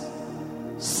this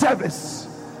service,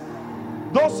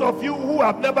 those of you who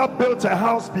have never built a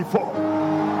house before,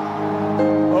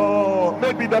 oh,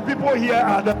 maybe the people here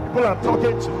are the people I'm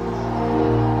talking to.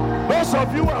 Those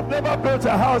of you who have never built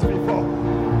a house before,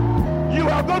 you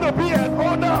are going to be an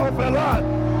owner of a land.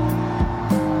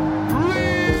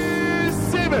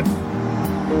 Receive it.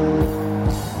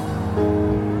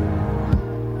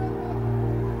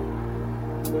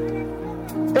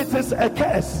 It is a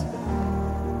curse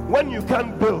when you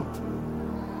can't build.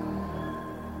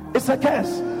 It's a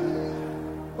curse.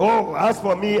 Oh, as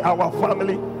for me, our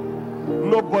family,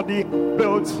 nobody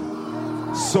built,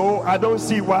 so I don't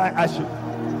see why I should.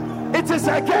 It is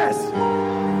a curse.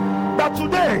 But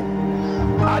today,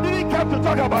 I didn't come to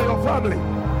talk about your family.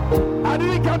 I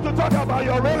didn't come to talk about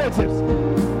your relatives.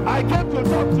 I came to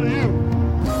talk to you.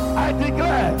 I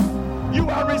declare you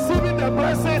are receiving the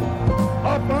blessing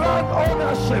of land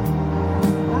ownership.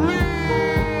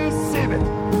 Receive it.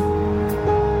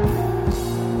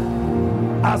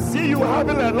 I see you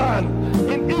having a land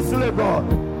in East Legon.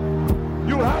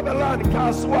 You have a land in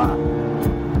Kaswa.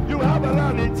 You have a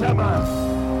land in Tema.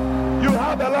 You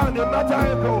have a land in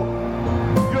Mataeko.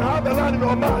 You have a land in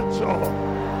Omancho.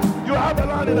 You have a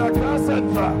land in Accra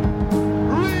Central.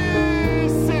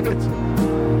 Receive it.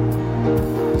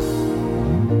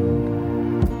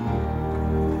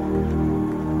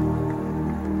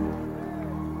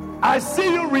 I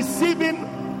see you receiving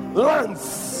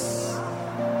lands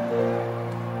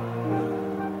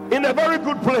in a very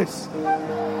good place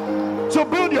to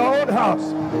build your own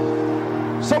house.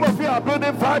 Some of you are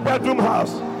building 5-bedroom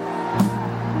house.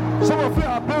 Some of you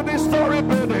are building story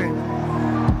building.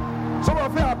 Some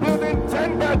of you are building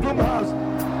 10-bedroom house.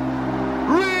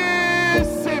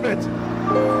 Receive it.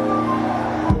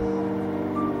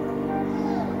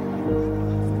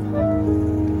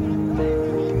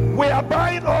 We are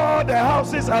buying all the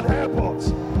houses at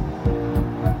airports.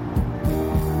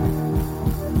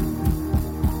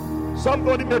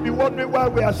 Somebody may be wondering why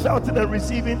we are shouting and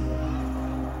receiving.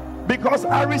 Because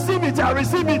I receive it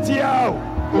here.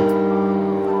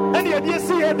 And you didn't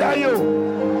see it there.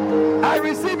 I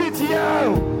receive it here.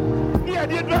 You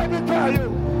didn't drive it here.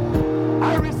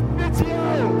 I receive it here.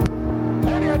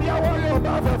 And you didn't worry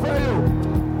about it for you.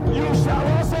 You shall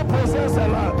also possess a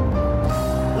land.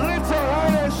 Lift your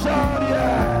hand and shout,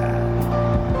 yeah.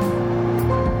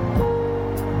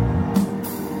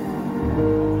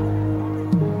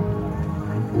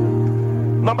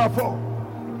 Number 4,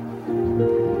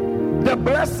 the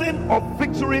blessing of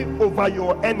victory over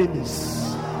your enemies.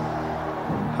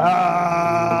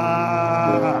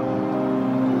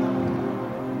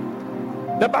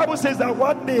 The Bible says that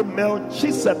one day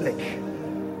Melchizedek,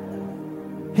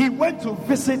 he went to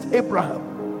visit Abraham,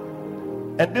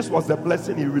 and this was the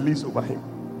blessing he released over him.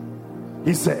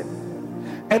 He said,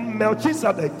 and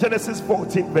Melchizedek, Genesis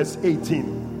 14 verse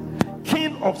 18,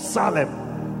 king of Salem,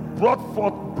 brought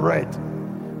forth bread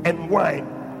and wine,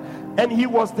 and he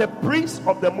was the priest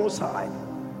of the Most High,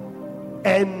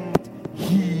 and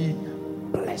he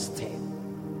blessed him.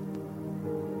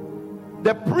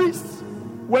 The priest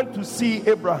went to see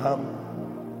Abraham.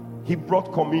 He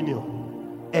brought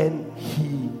communion and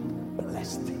he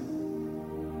blessed him.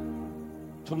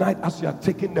 Tonight, as you are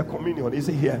taking the communion, is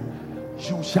it here?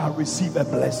 You shall receive a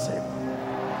blessing.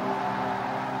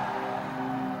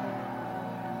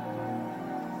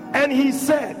 And he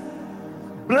said,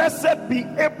 blessed be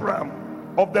Abraham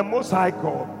of the Most High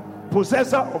God,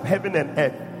 possessor of heaven and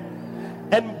earth.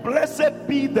 And blessed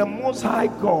be the Most High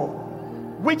God,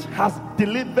 which has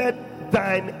delivered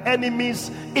thine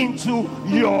enemies into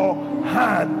your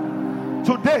hand.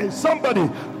 Today, somebody,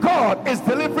 God is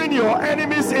delivering your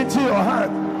enemies into your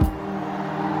hand.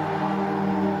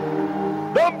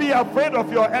 Don't be afraid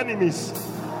of your enemies,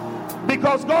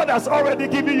 because God has already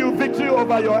given you victory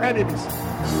over your enemies.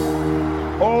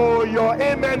 Oh, your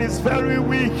amen is very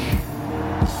weak.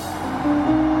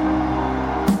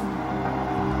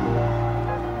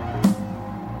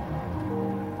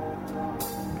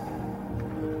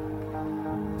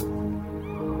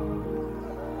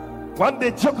 One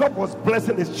day Jacob was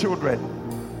blessing his children,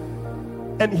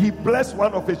 and he blessed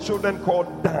one of his children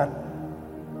called Dan.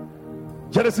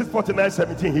 Genesis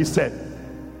 49:17, he said,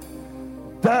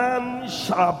 Dan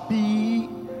shall be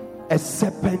a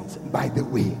serpent by the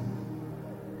way,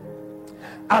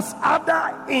 as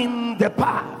adder in the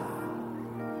path,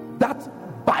 that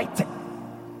biteth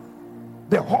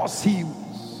the horse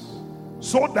heels,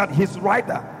 so that his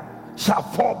rider shall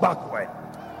fall backward.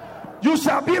 You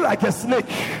shall be like a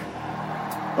snake.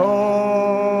 Oh,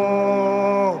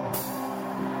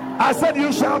 I said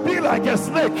you shall be like a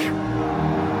snake.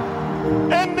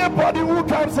 Anybody who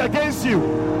comes against you,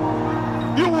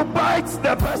 you will bite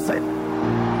the person.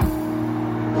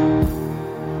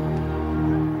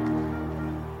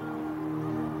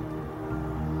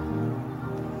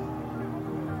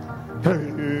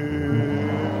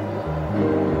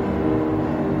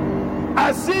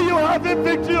 I see you having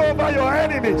victory over your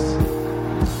enemies.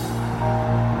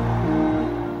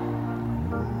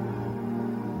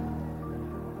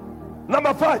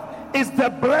 Number 5 is the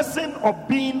blessing of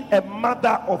being a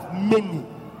mother of many.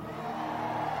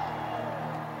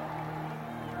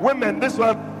 Women, this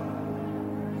one,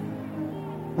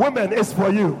 women, is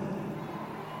for you.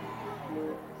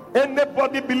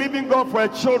 Anybody believing God for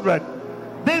children,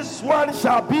 this one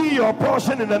shall be your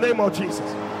portion in the name of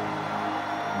Jesus.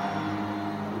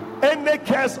 Any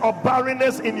case of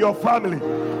barrenness in your family,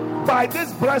 by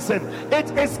this blessing, it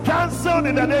is cancelled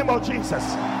in the name of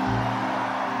Jesus.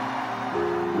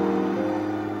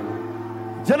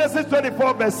 Genesis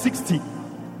 24:60,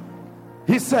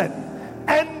 he said,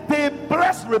 and they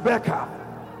blessed Rebekah,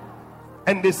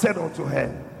 and they said unto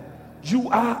her, you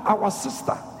are our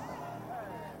sister.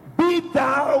 Be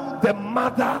thou the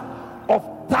mother of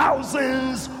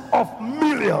thousands of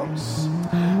millions.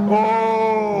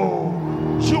 Oh,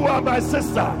 you are my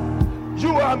sister.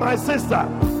 You are my sister.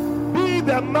 Be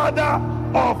the mother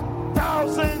of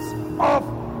thousands of.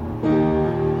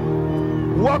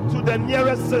 Walk to the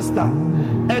nearest sister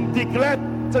and declare,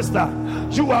 sister,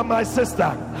 you are my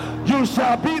sister. You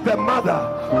shall be the mother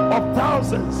of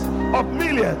thousands of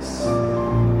millions.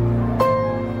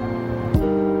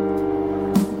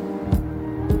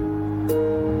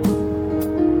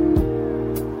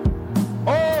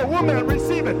 Oh, women,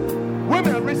 receive it.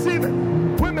 Women, receive it.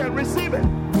 Women, receive it.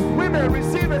 Women,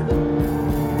 receive it.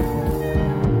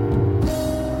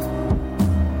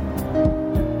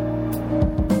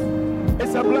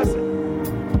 It's a blessing.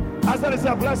 I said it's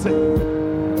a blessing.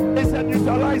 It's a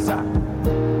neutralizer.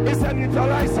 It's a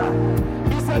neutralizer.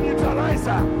 It's a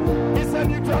neutralizer. It's a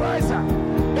neutralizer.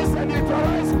 It's a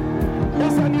neutralizer.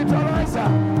 It's a neutralizer.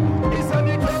 It's a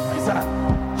neutralizer.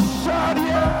 Shout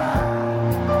yeah!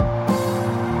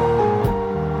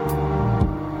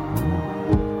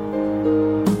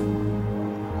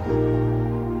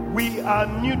 We are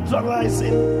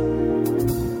neutralizing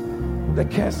the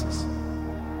curses.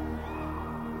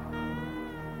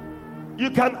 You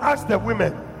can ask the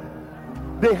women.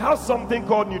 They have something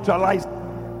called neutralizer.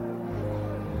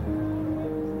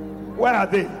 Where are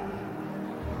they?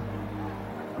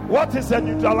 What is a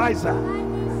neutralizer?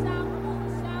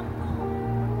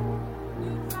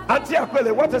 Auntie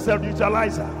Akwele, what is a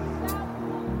neutralizer?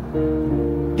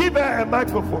 Give her a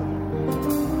microphone.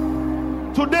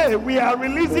 Today we are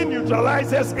releasing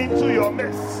neutralizers into your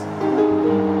mess.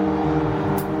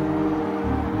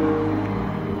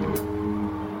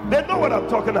 They know what I'm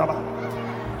talking about.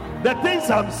 The things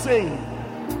I'm saying,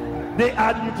 they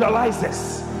are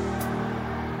neutralizers.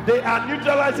 They are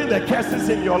neutralizing the curses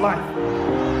in your life.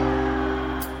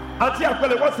 Auntie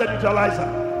Akwele, what's a neutralizer?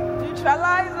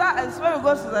 Neutralizer is when we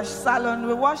go to the salon,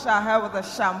 we wash our hair with a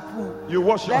shampoo. You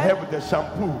wash your hair with the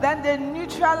shampoo. Then they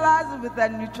neutralize it with the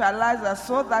neutralizer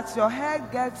so that your hair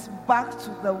gets back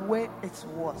to the way it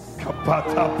was.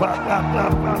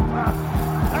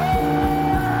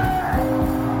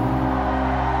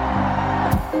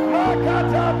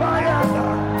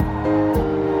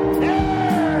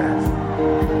 Yes.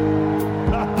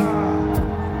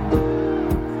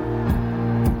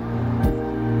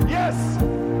 Yes.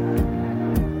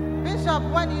 Bishop,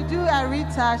 when you do a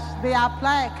retouch, they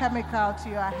apply a chemical to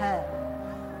your hair.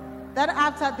 Then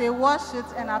after they wash it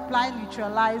and apply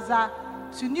neutralizer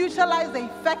to neutralize the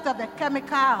effect of the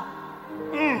chemical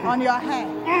on your hair.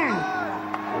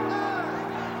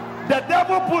 The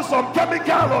devil put some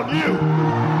chemical on you.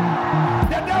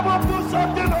 The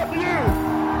something on you.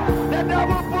 The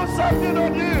devil put something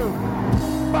on you.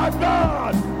 But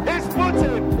God is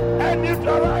putting a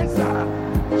neutralizer.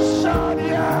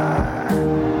 Shadia.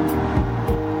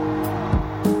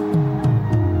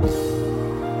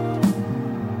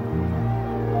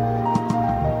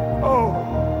 Oh,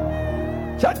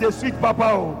 check the sweet papa.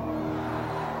 Oh.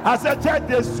 I said, check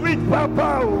the sweet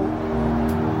papa. Oh.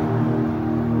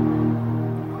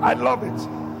 I love it.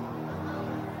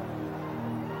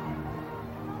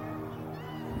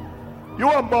 You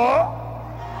want more?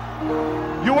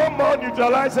 You want more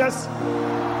neutralizers?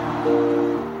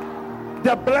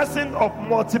 The blessing of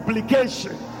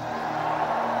multiplication.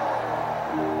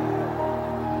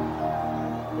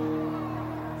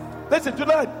 Listen,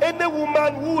 tonight, any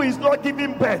woman who is not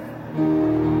giving birth,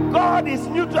 God is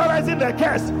neutralizing the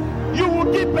curse. You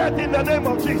will give birth in the name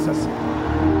of Jesus.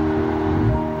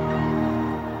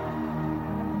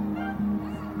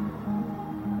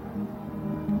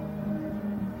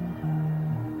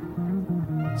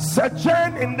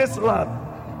 Sojourn in this land,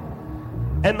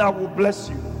 and I will bless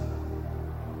you.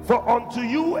 For unto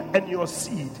you and your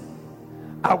seed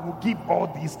I will give all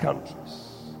these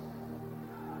countries,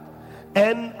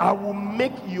 and I will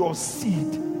make your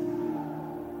seed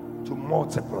to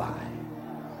multiply,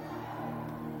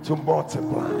 to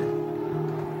multiply,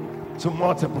 to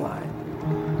multiply.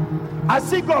 I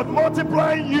see God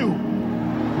multiplying you.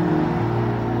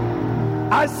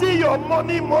 I see your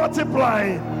money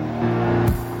multiplying.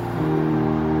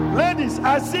 Ladies,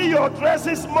 I see your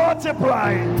dresses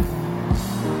multiplying.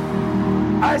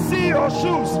 I see your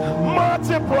shoes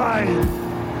multiplying.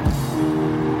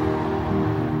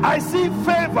 I see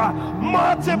favor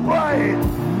multiplying.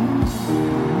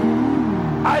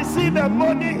 I see the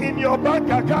money in your bank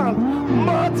account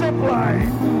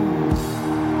multiplying.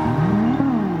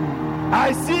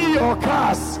 I see your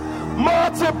cars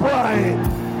multiplying.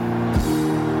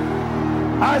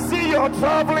 I see your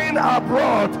traveling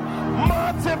abroad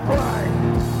multiplying.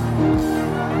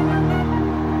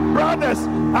 Brothers,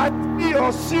 I see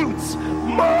your suits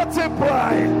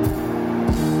multiplying.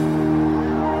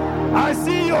 I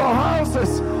see your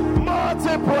houses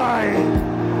multiplying.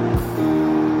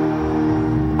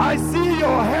 I see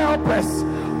your helpers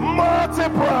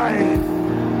multiplying.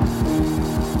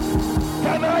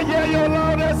 Can I hear your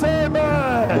loudest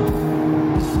amen?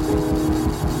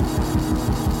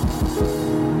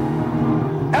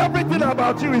 Everything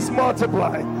about you is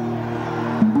multiplying.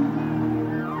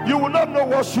 You will not know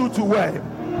what shoe to wear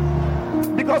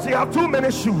because you have too many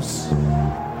shoes.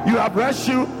 You have red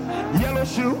shoe, yellow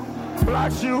shoe,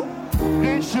 black shoe,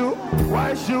 green shoe,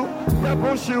 white shoe,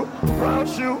 purple shoe, brown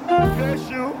shoe, gray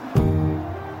shoe,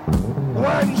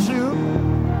 one shoe.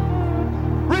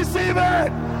 Receive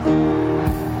it.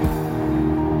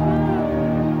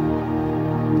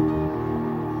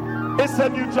 It's a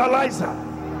neutralizer.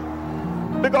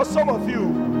 Because some of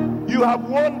you have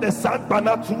worn the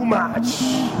sandbana too much.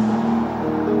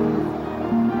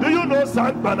 Do you know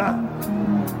sandbana?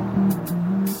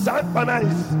 Sandbana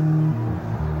is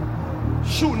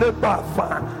shoe never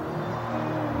fan.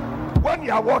 When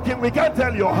you are walking, we can't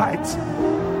tell your height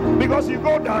because you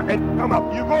go down and you come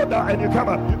up. You go down and you come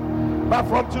up. But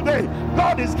from today,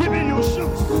 God is giving you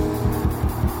shoes.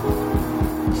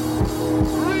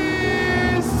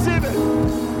 Receive it.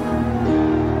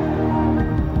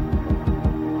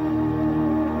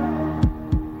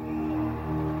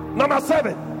 Number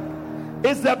 7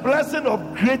 is the blessing of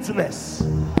greatness.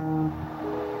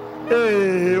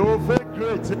 Hey, oh, very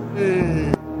great.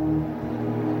 Hey.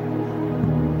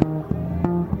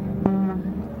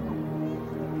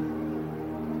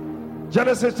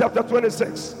 Genesis chapter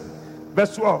 26,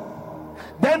 verse 12.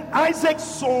 Then Isaac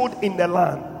sowed in the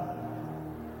land,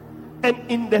 and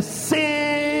in the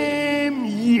same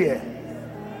year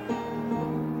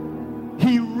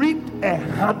he reaped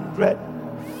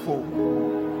 100-fold.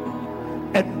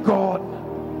 And God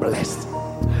blessed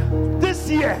him. This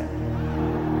year,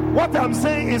 what I'm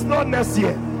saying is not next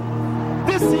year.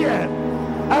 This year,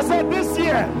 I said this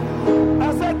year,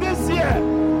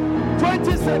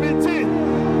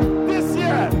 2017, this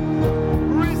year,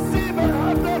 receive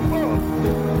 100-fold,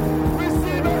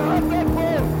 receive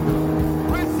 100-fold,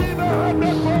 receive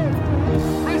 100-fold,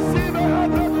 receive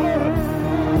 100-fold.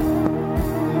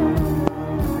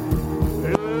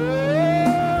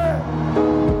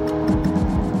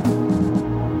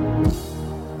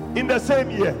 In the same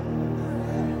year,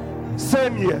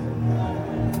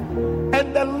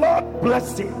 and the Lord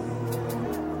blessed him,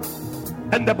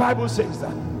 and the Bible says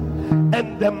that,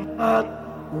 and the man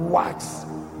waxed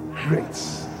great.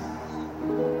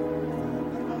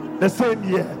 The same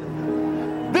year,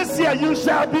 this year you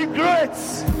shall be great.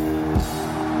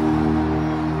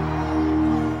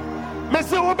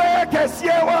 Missy Wubeke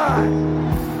Siewa.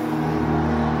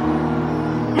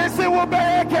 Missy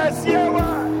Wubeke Siewa.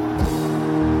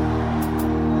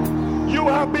 You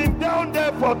have been down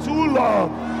there for too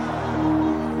long.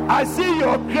 I see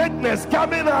your greatness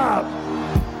coming up.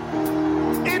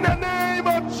 In the name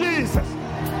of Jesus.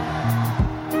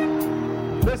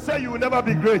 They say you will never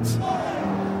be great.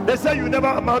 They say you never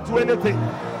amount to anything.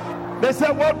 They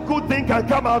say what good thing can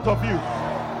come out of you.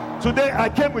 Today I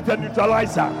came with a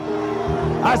neutralizer.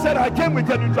 I said I came with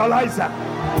a neutralizer.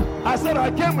 I said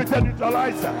I came with a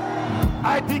neutralizer.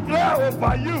 I declare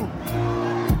over you,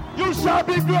 you shall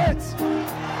be great.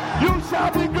 You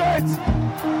shall be great.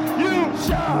 You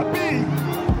shall be.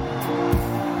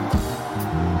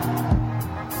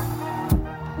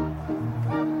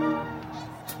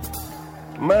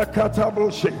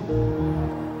 Makataboshe.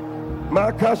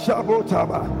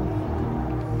 Makashabotaba.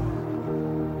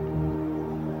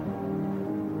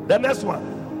 The next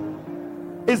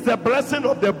one is the blessing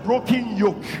of the broken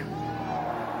yoke.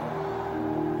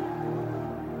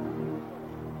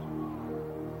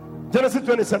 Genesis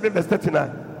 27 verse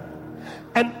 39.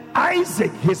 And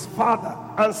Isaac his father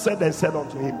answered and said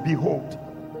unto him, behold,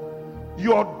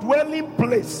 your dwelling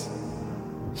place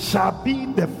shall be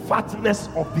the fatness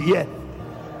of the earth.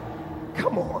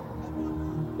 Come on.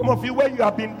 Some of you where you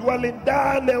have been dwelling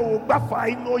down there,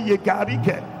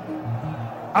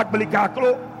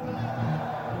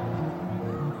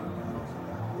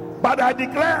 but I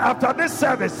declare after this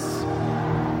service,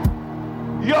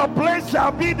 your place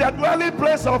shall be the dwelling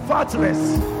place of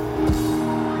fatness.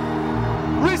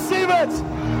 Receive it.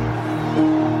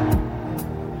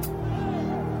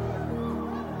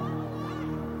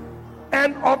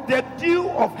 And of the dew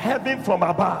of heaven from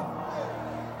above.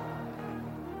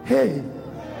 Hey,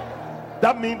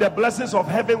 that means the blessings of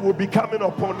heaven will be coming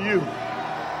upon you.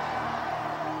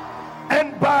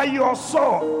 And by your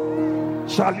sword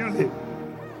shall you live,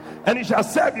 and you shall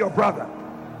serve your brother.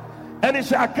 And it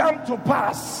shall come to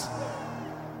pass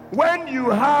when you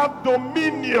have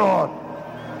dominion.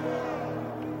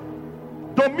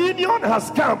 Dominion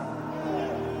has come,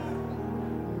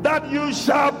 that you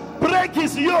shall break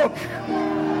his yoke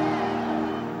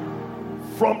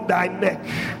from thy neck.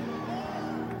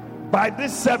 By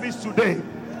this service today,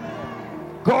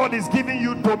 God is giving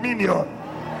you dominion.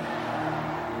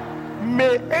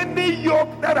 May any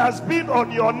yoke that has been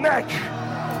on your neck,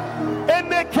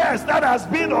 any curse that has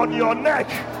been on your neck,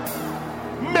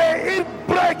 may it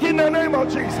break in the name of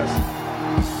Jesus.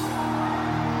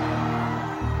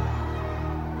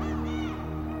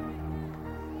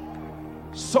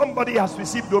 Somebody has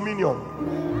received dominion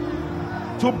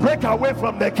to break away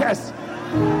from the curse.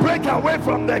 Break away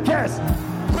from the curse.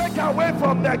 Break away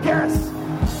from the curse.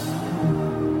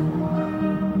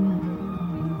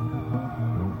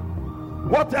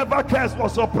 Whatever curse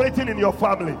was operating in your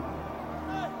family,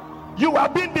 you are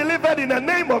being delivered in the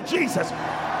name of Jesus.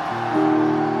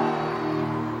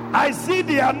 I see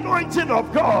the anointing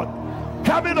of God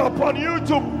coming upon you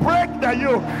to break the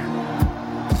yoke.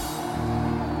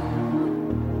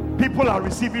 People are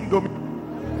receiving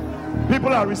dominion.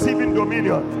 People are receiving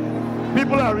dominion.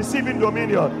 People are receiving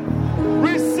dominion.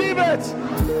 Receive it.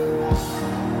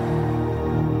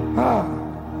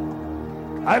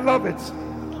 I love it.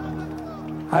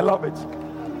 I love it.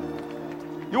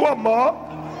 You want more?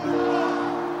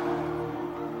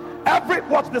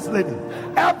 Watch this lady.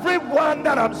 Everyone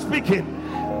that I'm speaking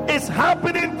is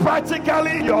happening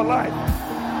practically in your life.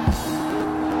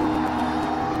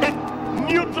 It's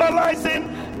neutralizing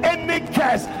any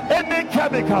curse, any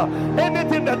chemical,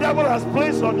 anything the devil has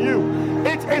placed on you.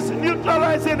 It is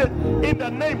neutralizing it in the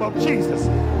name of Jesus.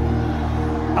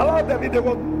 Allow them, if they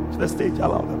want to the stage,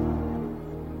 allow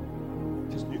them.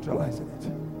 Just neutralizing it.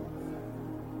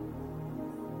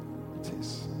 It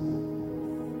is.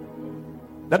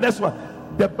 The next one,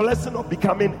 the blessing of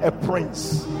becoming a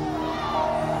prince.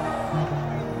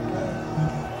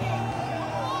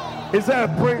 Is there a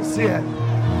prince here?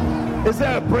 Is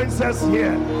there a princess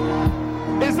here?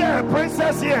 Is there a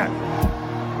princess here?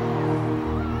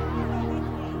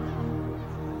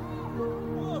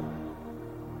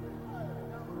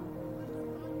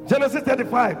 Genesis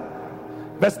 35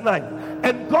 verse 9.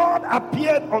 And God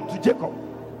appeared unto Jacob,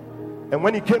 and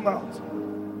when he came out,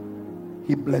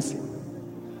 he blessed him.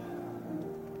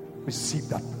 Receive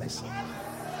that blessing.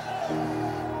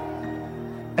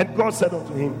 And God said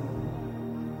unto him,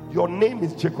 your name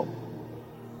is Jacob.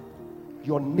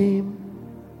 Your name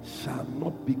shall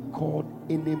not be called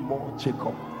any more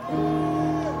Jacob,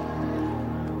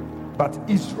 but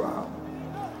Israel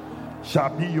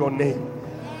shall be your name.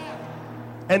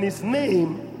 And his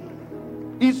name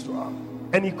Israel,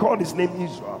 and he called his name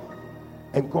Israel.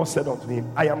 And God said unto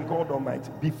him, I am God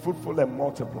Almighty. Be fruitful and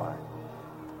multiply.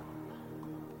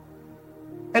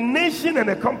 A nation and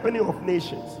a company of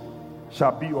nations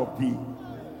shall be of thee.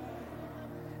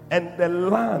 And the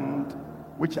land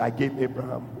which I gave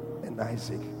Abraham and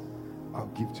Isaac, I'll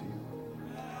give to you.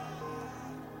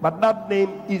 But that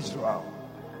name Israel,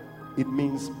 it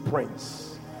means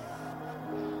prince.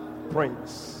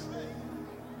 Prince.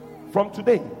 From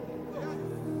today,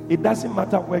 it doesn't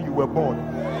matter where you were born.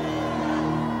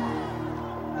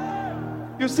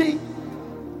 You see,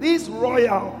 these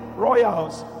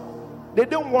royals, they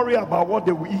don't worry about what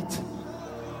they will eat,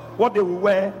 what they will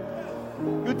wear.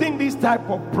 You think these type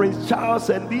of Prince Charles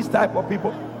and these type of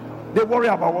people, they worry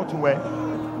about what to wear?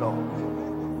 No.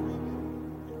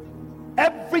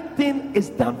 Everything is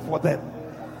done for them.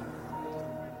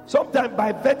 Sometimes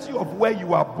by virtue of where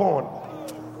you are born,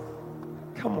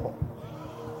 come on.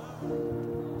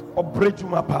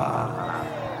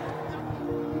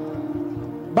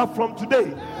 But from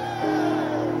today,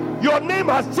 your name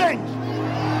has changed.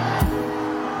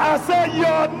 I say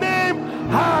your name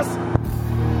has.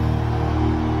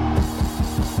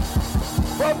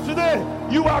 From today,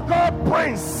 you are called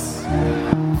Prince.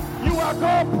 You are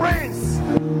called Prince.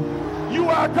 You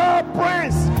are called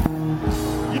Prince.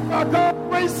 You are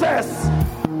called Princess.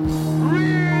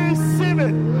 Receive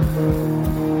it.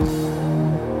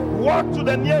 Walk to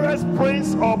the nearest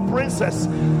prince or princess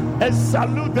and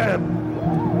salute them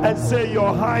and say,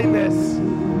 Your Highness,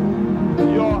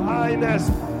 Your Highness,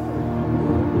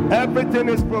 everything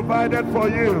is provided for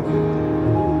you.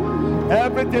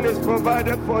 Everything is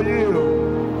provided for you.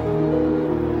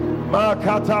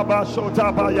 Makataba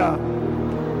shotabaya.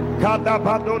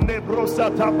 Kadabado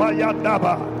nebrosa tabaya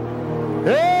daba.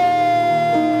 Hey!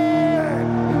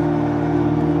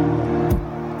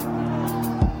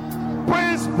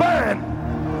 Prince Ben.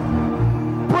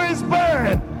 Prince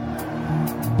Ben.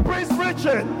 Prince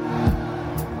Richard.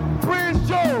 Prince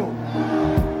Joe.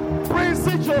 Prince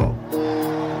Sicho.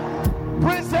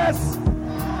 Princess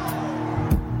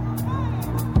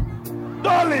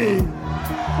Dolly.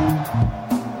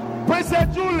 Princess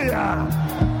Julia.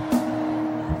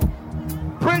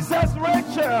 Princess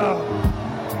Rachel.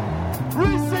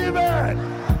 Receive it.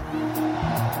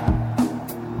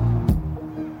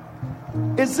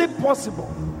 Is it possible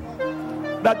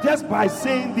that just by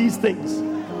saying these things,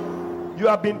 you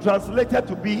have been translated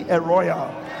to be a royal?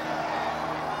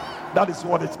 That is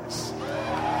what it is.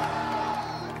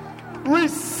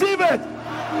 Receive it.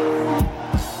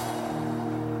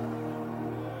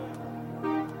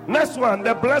 Next one,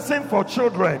 the blessing for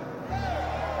children.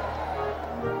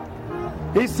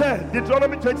 He said,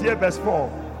 Deuteronomy 28 verse 4,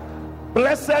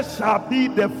 blessed shall be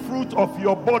the fruit of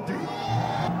your body.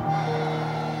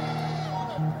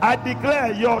 I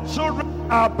declare your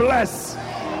children are blessed.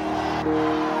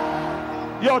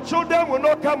 Your children will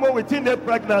not come out within a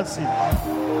pregnancy.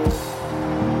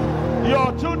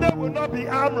 Your children will not be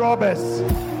armed robbers.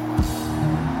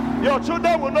 Your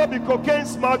children will not be cocaine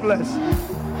smugglers.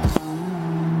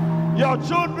 Your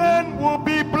children will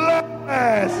be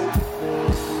blessed.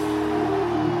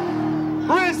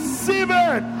 Receive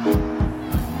it.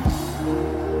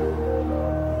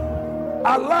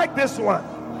 I like this one.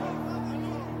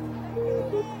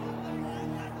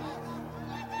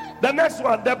 The next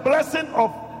one, the blessing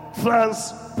of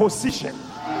transposition.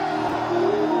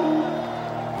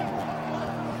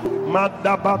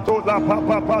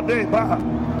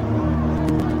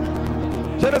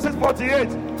 Genesis 48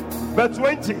 verse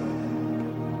 20.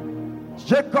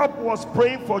 Jacob was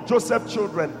praying for Joseph's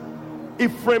children,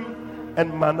 Ephraim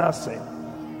and Manasseh.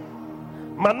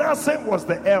 Manasseh was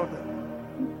the elder,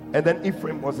 and then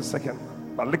Ephraim was the second.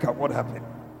 But look at what happened.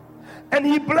 And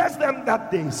he blessed them that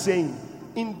day, saying,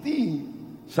 in thee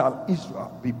shall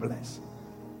Israel be blessed.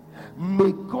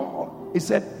 May God, he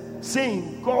said,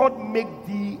 saying, God make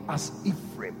thee as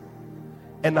Ephraim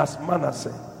and as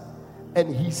Manasseh.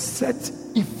 And he set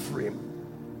Ephraim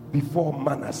before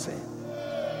Manasseh.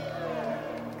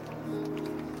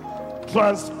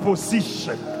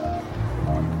 Transposition.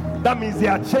 That means they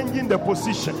are changing the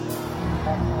position.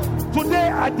 Today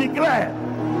I declare,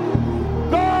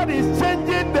 God is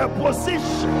changing the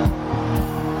position.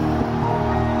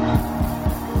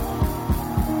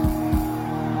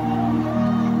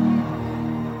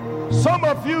 Some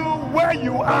of you, where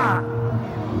you are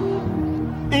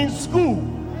in school,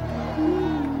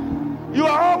 you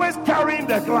are always carrying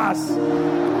the class.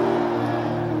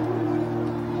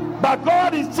 But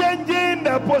God is changing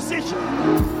the position.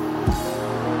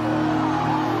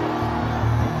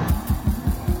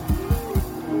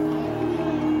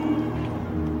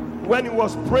 When he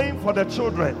was praying for the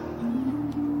children,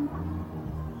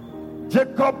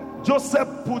 Jacob Joseph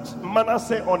put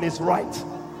Manasseh on his right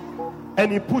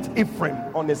and he put Ephraim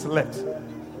on his left.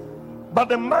 But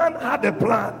the man had a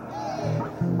plan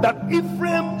that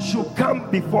Ephraim should come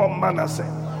before Manasseh.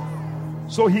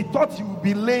 So he thought he would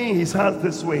be laying his hands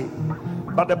this way.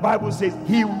 But the Bible says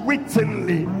he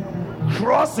wittingly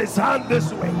crossed his hand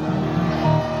this way,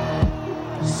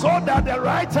 so that the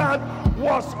right hand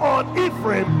was on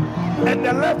Ephraim and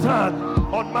the left hand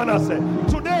on Manasseh.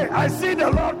 Today I see the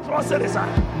Lord crossing his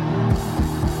hand.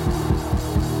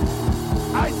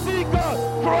 I see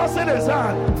God crossing his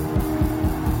hand.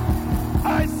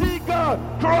 I see God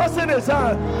crossing his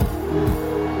hand.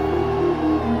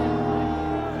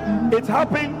 It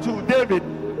happened to David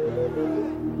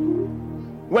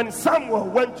when Samuel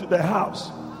went to the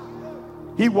house.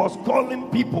 He was calling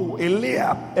people,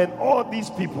 Eliab and all these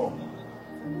people.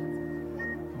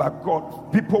 But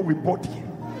God, people with body.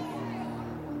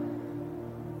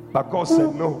 But God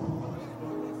said, no,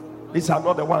 these are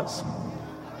not the ones.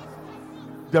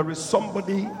 There is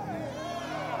somebody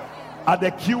at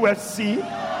the QSC.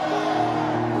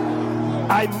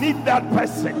 I need that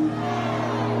person.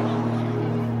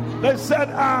 They said,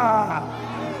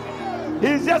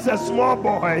 he's just a small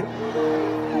boy.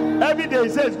 Every day he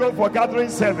says he's going for gathering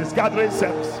service.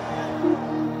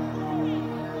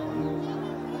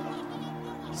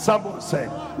 Someone said,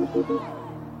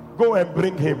 go and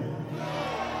bring him.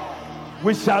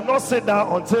 We shall not sit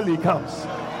down until he comes.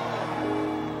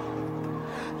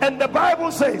 And the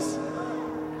Bible says,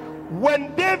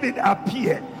 when David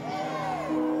appeared,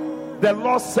 the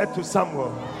Lord said to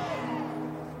Samuel,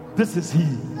 this is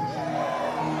he.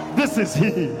 This is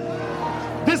he.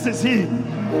 This is he.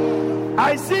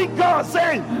 I see God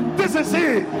saying, this is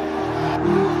he.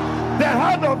 The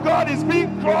hand of God is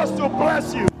being crossed to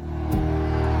bless you.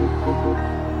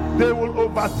 They will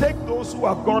overtake those who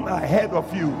have gone ahead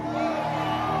of you.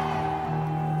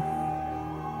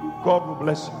 God will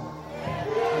bless you.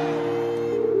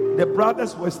 The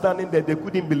brothers were standing there, they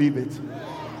couldn't believe it.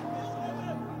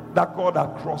 That God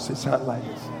had crossed his hand like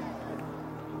this.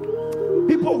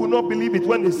 People will not believe it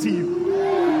when they see you.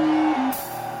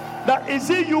 That is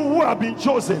it you who have been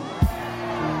chosen.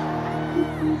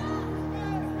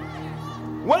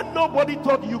 When nobody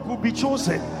thought you could be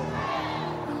chosen,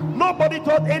 nobody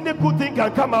thought any good thing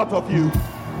can come out of you,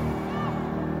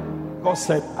 God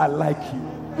said, I like you.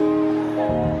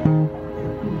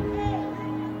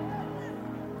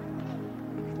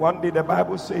 One day the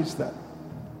Bible says that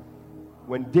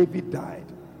when David died,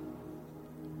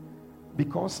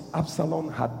 because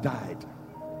Absalom had died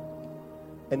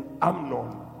and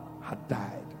Amnon had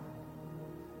died,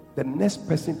 the next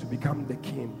person to become the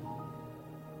king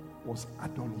was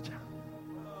Adonijah.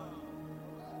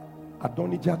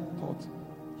 Adonijah thought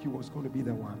he was going to be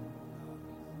the one.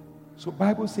 So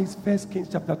Bible says 1 Kings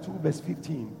chapter 2 verse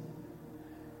 15,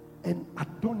 and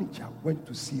Adonijah went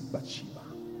to see Bathsheba.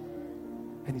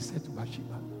 And he said to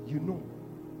Bathsheba, you know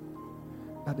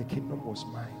that the kingdom was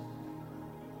mine.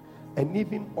 And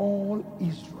even all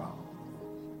Israel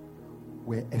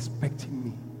were expecting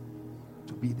me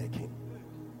to be the king.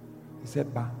 He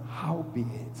said, but how be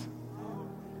it?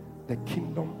 The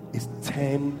kingdom is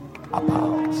turned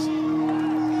about.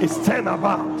 It's turned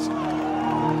about.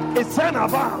 It's turned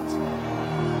about.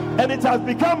 And it has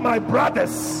become my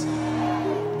brother's,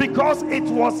 because it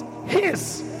was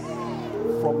his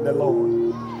from the Lord.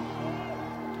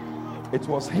 It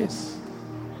was his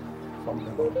from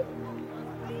the Lord.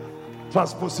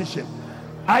 Transposition.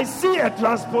 I see a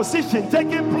transposition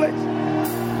taking place.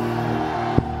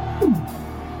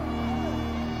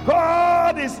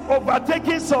 God is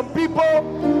overtaking some people.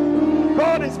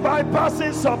 God is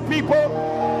bypassing some people,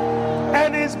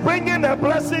 and is bringing a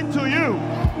blessing to you.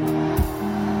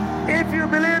 If you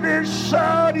believe it,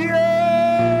 shout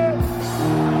yeah.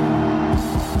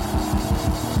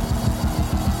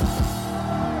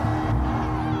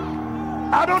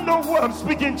 I don't know who I'm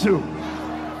speaking to,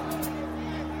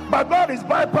 but God is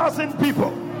bypassing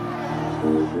people.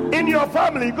 In your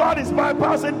family, God is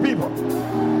bypassing people.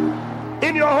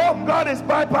 In your home, God is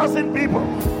bypassing people.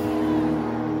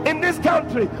 In this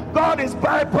country, God is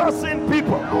bypassing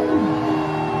people.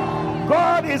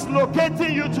 God is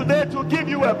locating you today to give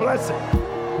you a blessing.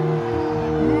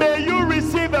 May you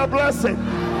receive a blessing.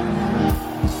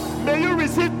 May you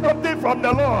receive something from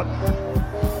the Lord.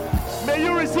 May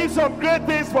you receive some great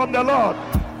things from the Lord.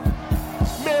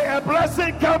 May a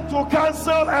blessing come to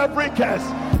cancel every curse.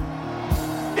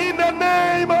 In the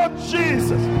name of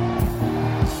Jesus.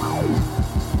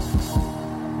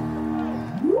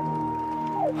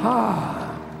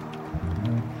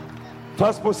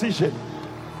 Transposition.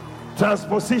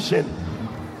 Transposition.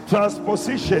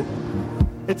 Transposition.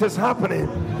 It is happening.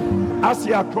 As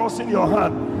you are crossing your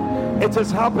hand, it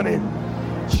is happening.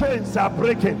 Chains are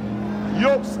breaking,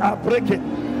 yokes are breaking,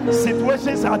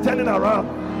 situations are turning around.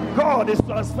 God is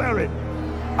transferring.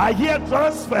 I hear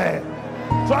transfer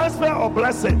of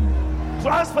blessing,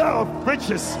 transfer of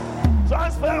riches,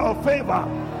 transfer of favor.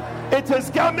 It is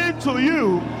coming to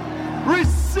you.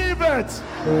 Receive it.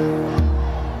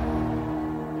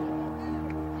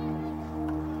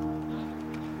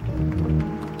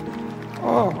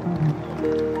 Oh.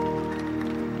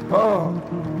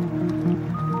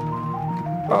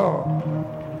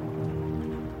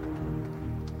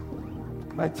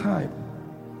 My time.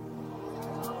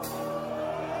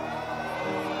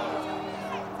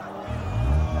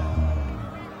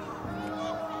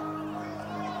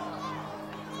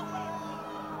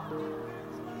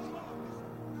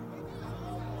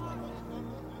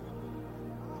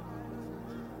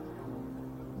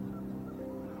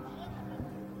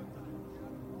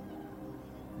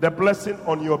 The blessing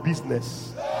on your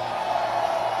business.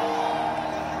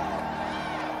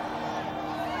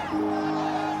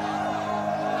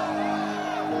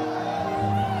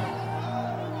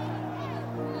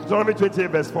 Deuteronomy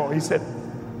 28 verse 4, he said,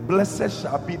 blessed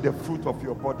shall be the fruit of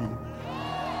your body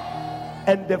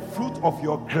and the fruit of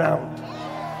your ground.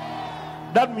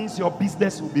 That means your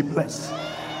business will be blessed.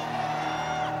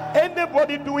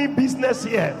 Anybody doing business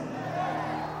here,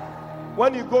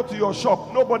 when you go to your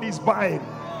shop, nobody is buying.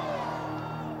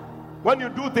 When you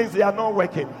do things, they are not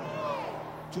working.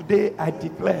 Today, I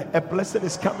declare a blessing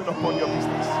is coming upon your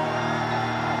business.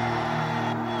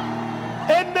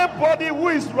 Anybody who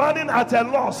is running at a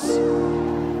loss,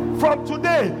 from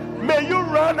today, may you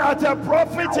run at a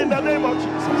profit in the name of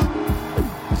Jesus.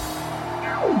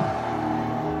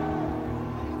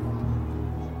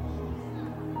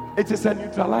 It is a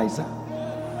neutralizer.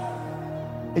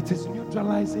 It is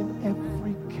neutralizing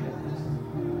every curse.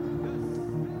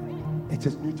 It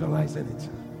is neutralizing it.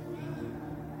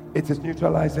 It is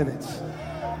neutralizing it.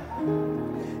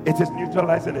 It is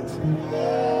neutralizing it.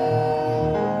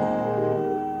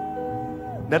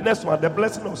 The next one, the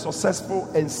blessing of successful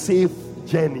and safe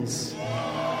journeys.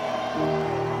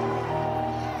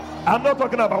 I'm not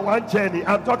talking about one journey,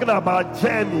 I'm talking about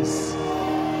journeys.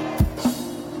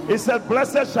 He said,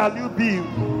 blessed shall you be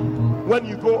when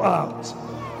you go out,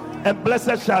 and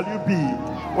blessed shall you be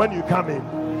when you come in.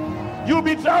 You'll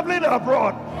be traveling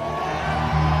abroad.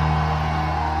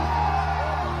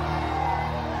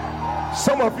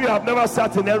 Some of you have never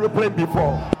sat in an airplane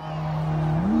before.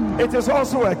 It is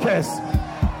also a curse.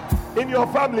 In your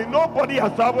family, nobody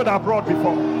has traveled abroad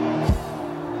before.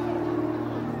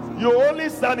 You only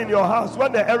stand in your house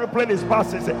when the airplane is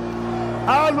passing. Say,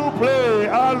 Alu play,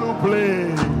 Alu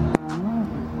play.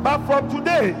 But from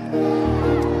today,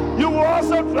 you will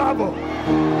also travel.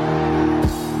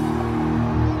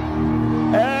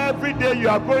 Every day you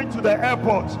are going to the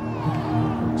airport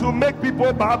to make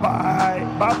people bye-bye,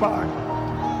 bye-bye.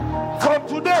 From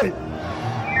today,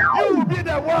 you will be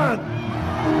the one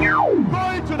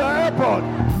going to the airport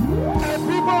and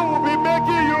people will be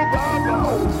making you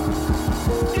bye-bye.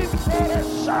 It's very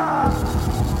sharp.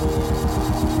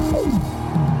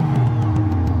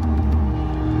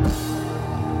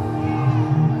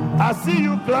 I see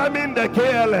you climbing the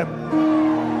KLM.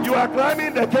 You are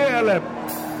climbing the KLM.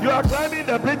 You are climbing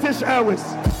the British Airways.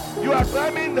 You are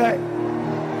climbing the...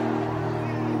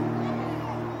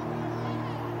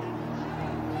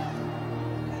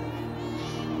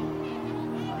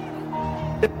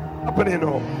 It's happening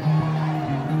now.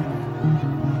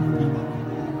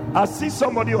 I see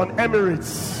somebody on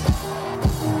Emirates.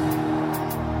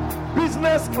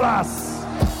 Business class.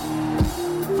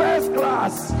 First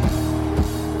class.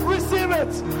 Receive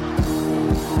it.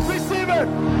 Receive it.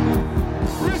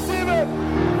 Receive it.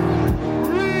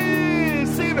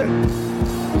 Receive it.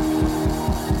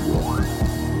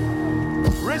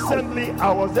 Recently,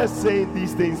 I was just saying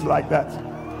these things like that.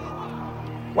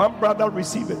 One brother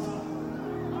received it.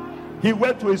 He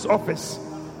went to his office.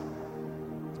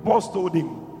 Boss told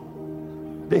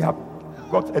him they have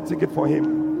got a ticket for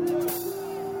him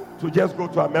to just go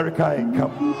to America and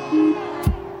come.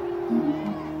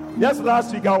 Just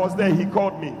last week I was there, he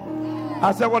called me.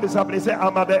 I said, what is happening? He said,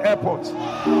 I'm at the airport.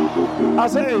 I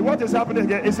said, hey, what is happening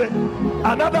again? He said,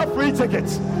 another free ticket.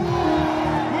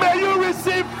 May you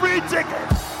receive free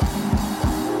tickets.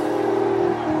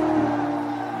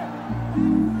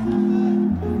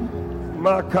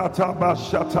 Makataba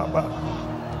shataba.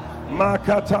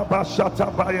 Makataba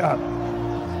shatabaya.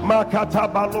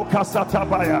 Makataba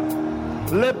lokasatabaya.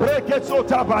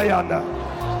 Lebrekesotabayana.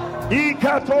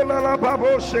 Ikatola la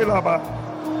babo shelaba.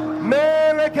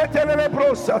 Meleketele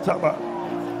prosataba.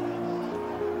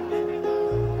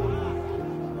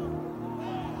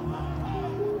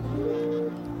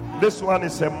 This one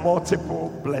is a multiple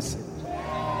blessing.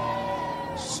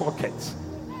 Socket.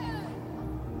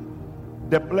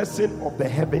 The blessing of the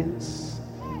heavens,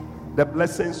 the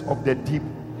blessings of the deep,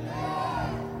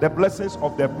 the blessings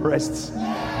of the breasts,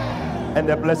 and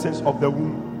the blessings of the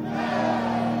womb.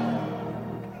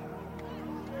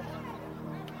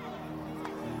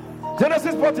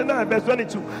 Genesis 49 verse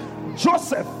 22.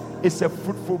 Joseph is a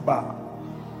fruitful bough,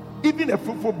 even a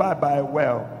fruitful bough by a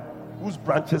well, whose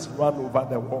branches run over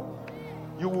the wall.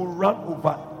 You will run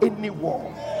over any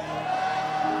wall.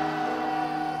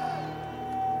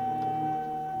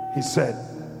 He said,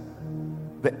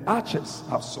 the archers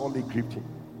have sorely grieved him,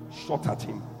 shot at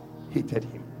him, hated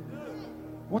him.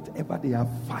 Whatever they have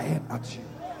fired at you,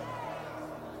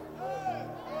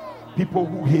 people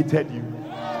who hated you,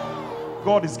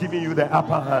 God is giving you the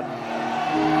upper hand.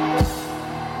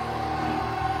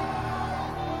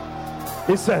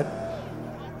 He said,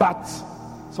 but,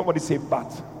 somebody say, but,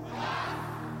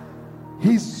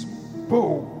 his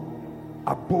bow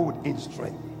abode in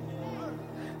strength,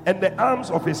 and the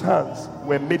arms of his hands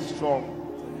were made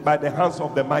strong by the hands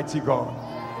of the mighty God.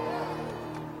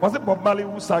 Was it Bob Marley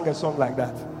who sang a song like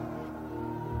that?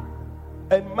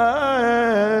 And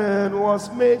man was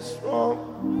made strong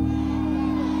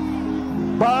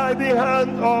by the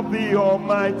hand of the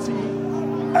Almighty.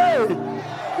 Hey,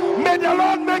 may the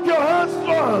Lord make your hands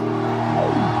strong.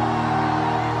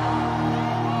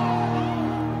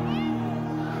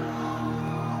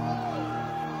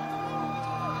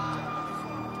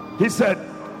 He said,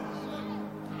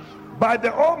 by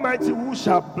the Almighty who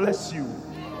shall bless you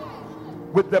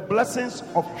with the blessings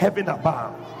of heaven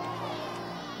above,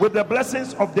 with the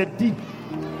blessings of the deep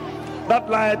that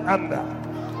lieth under,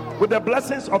 with the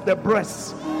blessings of the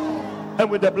breasts,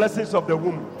 and with the blessings of the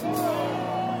womb.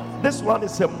 This one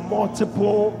is a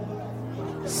multiple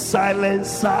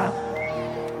silencer,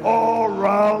 all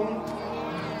round,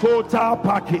 total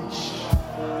package.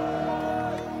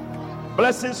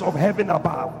 Blessings of heaven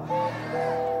above,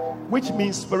 which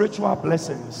means spiritual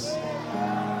blessings,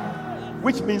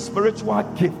 which means spiritual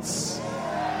gifts.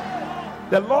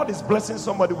 The Lord is blessing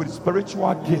somebody with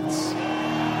spiritual gifts.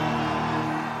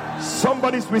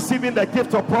 Somebody's receiving the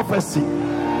gift of prophecy.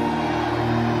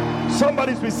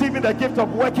 Somebody's receiving the gift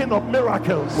of working of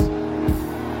miracles.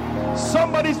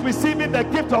 Somebody's receiving the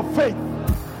gift of faith.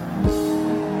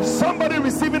 Somebody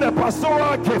receiving a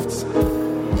pastoral gift.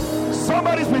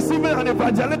 Somebody's receiving an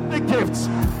evangelistic gift.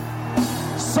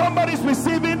 Somebody's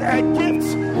receiving a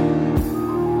gift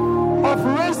of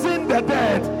raising the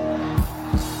dead.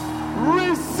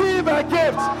 Receive a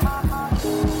gift.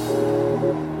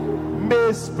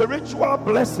 May spiritual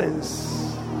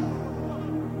blessings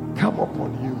come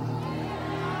upon you.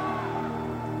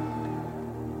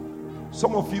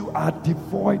 Some of you are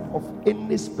devoid of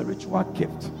any spiritual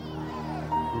gift,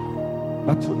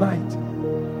 but tonight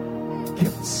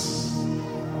gifts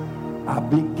are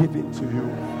being given to you.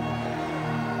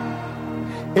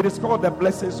 It is called the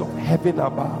blessings of heaven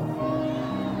above.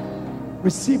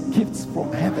 Receive gifts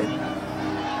from heaven.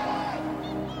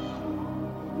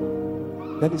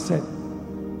 Then he said,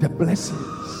 the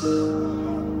blessings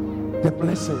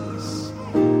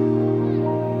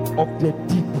of the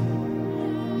deep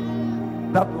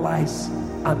that lies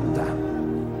under.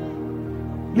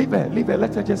 Leave her,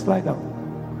 let her just lie down.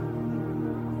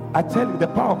 I tell you, the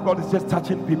power of God is just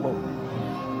touching people.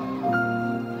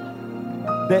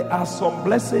 There are some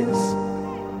blessings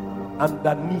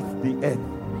underneath the earth.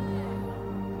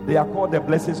 They are called the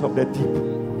blessings of the deep,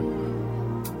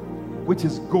 which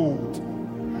is gold.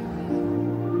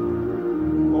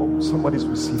 Oh, somebody's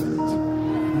receiving it.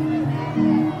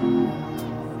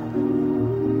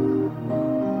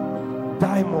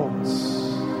 Diamonds.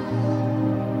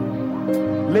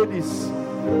 Ladies,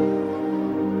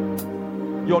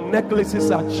 your necklaces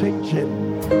are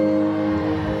changing.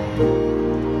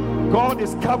 God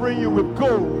is covering you with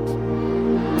gold.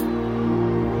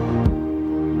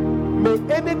 May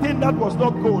anything that was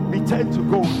not gold be turned to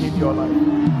gold in your life.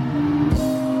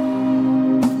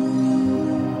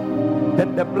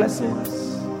 Then the blessings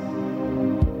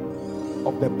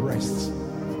of the breasts.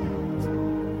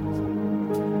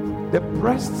 The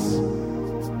breasts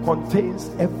contains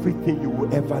everything you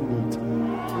will ever need.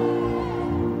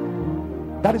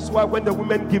 That is why when the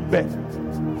women give birth,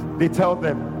 they tell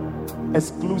them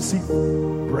exclusive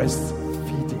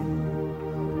breastfeeding.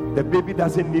 The baby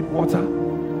doesn't need water.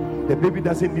 The baby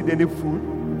doesn't need any food.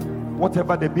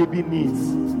 Whatever the baby needs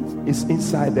is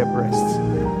inside the breast.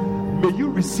 May you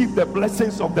receive the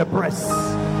blessings of the breast.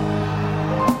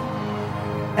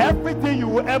 Everything you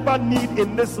will ever need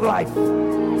in this life,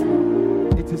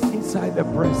 it is inside the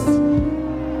breast.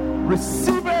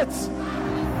 Receive it.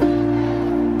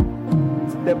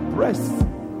 the breast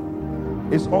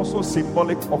is also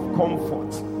symbolic of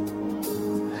comfort.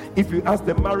 If you ask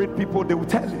the married people, they will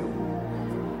tell you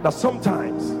that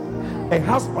sometimes a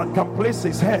husband can place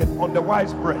his head on the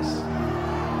wife's breast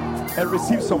and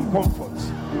receive some comfort.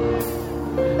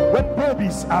 When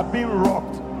babies are being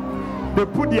rocked, they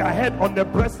put their head on the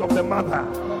breast of the mother.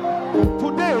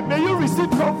 Today, may you receive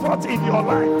comfort in your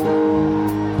life.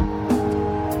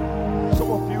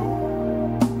 Some of you,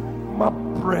 my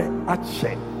prayer at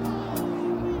shame.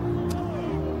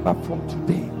 But from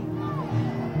today,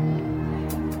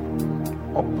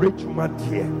 operate you my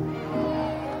dear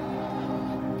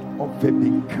of the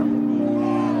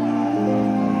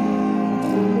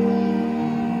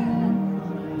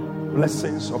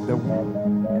blessings of the womb,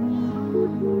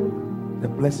 the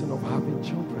blessing of having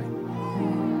children,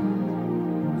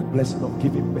 the blessing of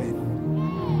giving birth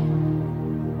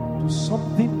to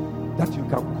something that you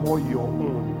can call your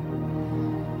own.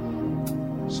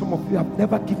 Some of you have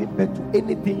never given birth to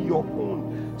anything your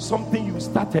own, something you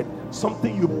started,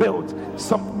 something you built,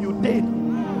 something you did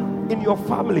in your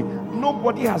family.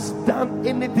 Nobody has done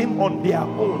anything on their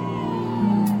own,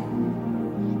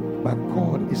 but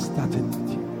God is starting with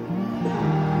you.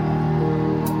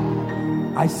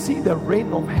 I see the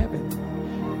rain of heaven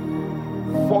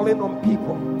falling on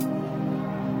people.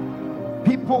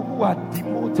 People who are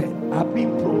demoted are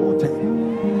being promoted.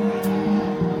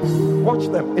 Watch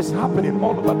them. It's happening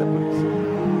all over the place.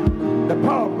 The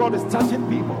power of God is touching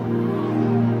people.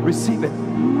 Receive it.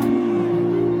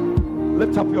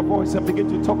 Lift up your voice and begin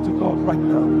to talk to God right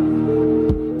now.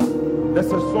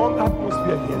 There's a strong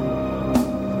atmosphere here.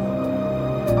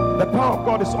 The power of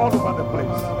God is all over the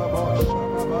place.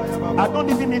 I don't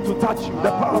even need to touch you.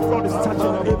 The power of God is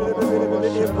touching you.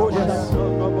 Yes.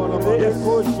 Yes.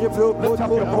 Lift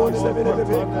up your voice. Speak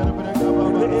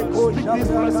these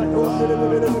blessings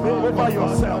over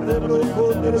yourself.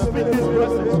 Speak these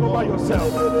blessings over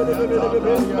yourself.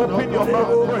 Open your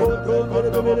mouth. Pray.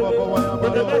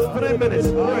 In the next 3 minutes,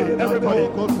 pray. Everybody.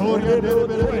 Pray.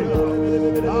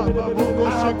 I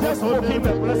have just spoken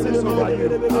the blessings over you.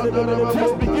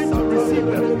 Just begin to receive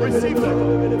them. Receive them.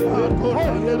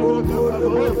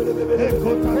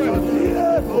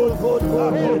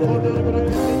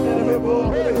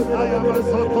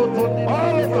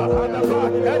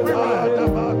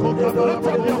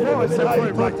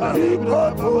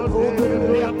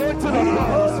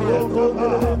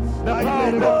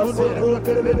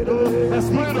 The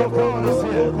Spirit of God is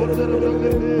here.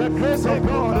 The grace of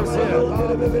God is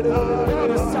here.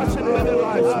 God is touching many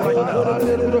lives right now.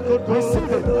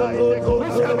 Receive it.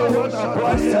 Whichever one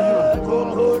applies to you,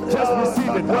 just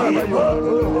receive it wherever you are.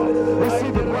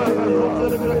 Receive it wherever you are.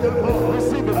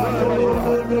 Receive it wherever you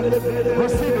are.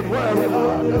 Receive it wherever you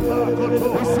are.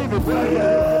 Receive it wherever you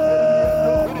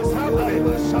are. It is happening.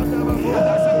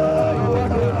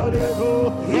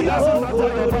 It doesn't matter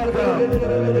your background.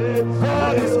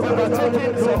 God is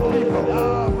overtaking some people.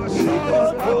 God is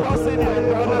passing your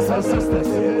brothers and sisters.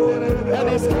 And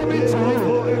He's coming to you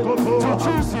to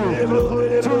choose you,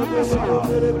 to use you.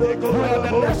 You are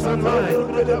the next in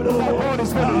line that God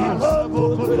is going to use.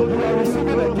 You are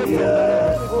receiving a gift from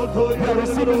the Lord. You are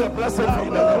receiving a blessing from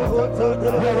the Lord.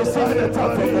 You are receiving a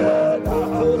tap from the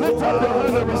Lord. Lift up your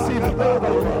hand and receive it.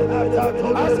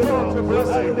 Ask God to bless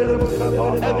you.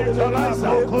 And neutralize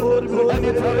her. And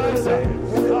neutralize her. And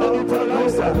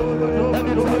neutralize her. And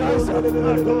neutralize her.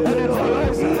 And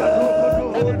neutralize her.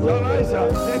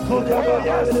 Oh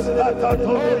yes,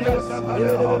 oh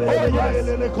yes, oh yes.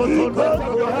 Lift up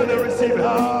your hand and receive it.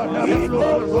 Yes,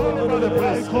 Lord, all over the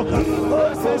place.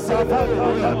 Blessings are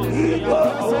hallelujah.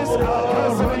 Blessings are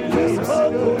canceling cases.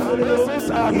 Blessings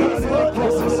are canceling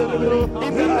cases.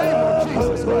 In the name of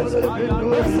Jesus Christ.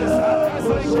 Blessings are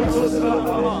canceling cases.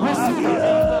 Receive it.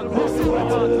 Receive it. Receive it.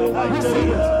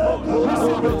 Receive it.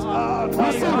 Receive it.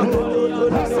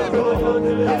 Receive it.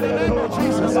 In the name of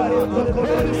Jesus.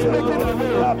 God is making a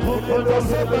way for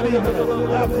somebody here.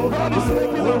 God is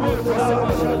making a way for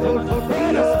somebody.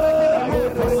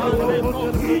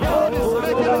 God is making a way.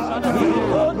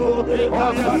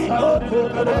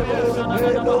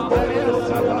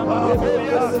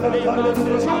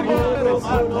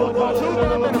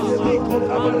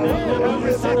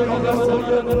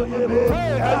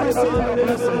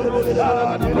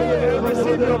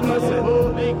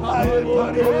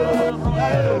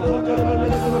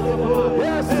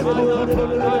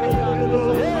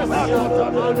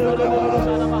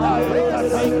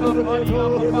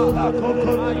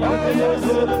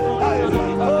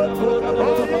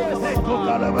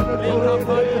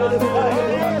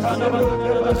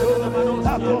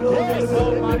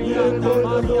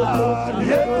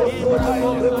 Yes,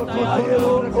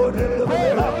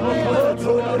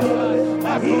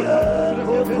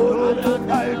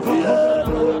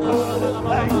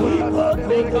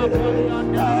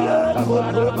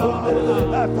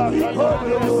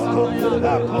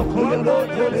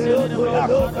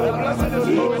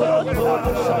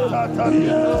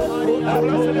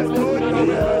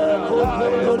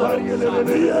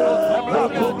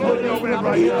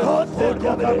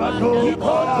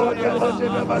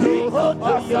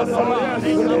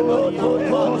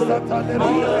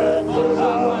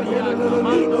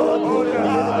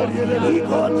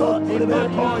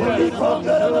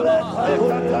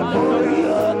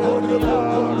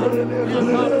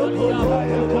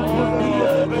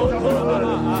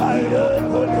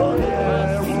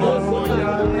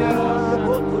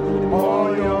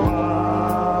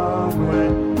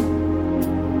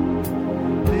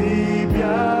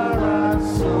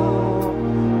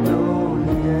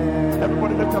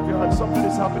 Everybody lift up your hands. Something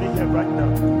is happening here right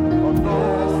now.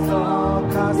 Oh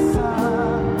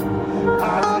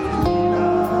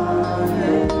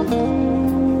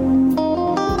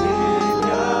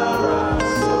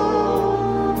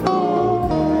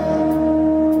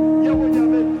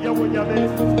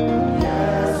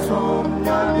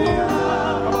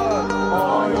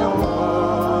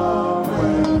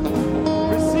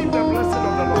receive the blessing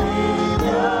of the Lord.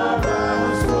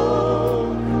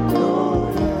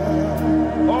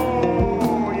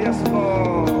 Oh, yes,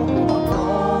 Lord.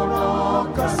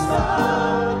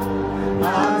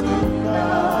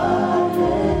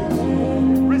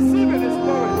 Receive it, His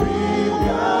glory.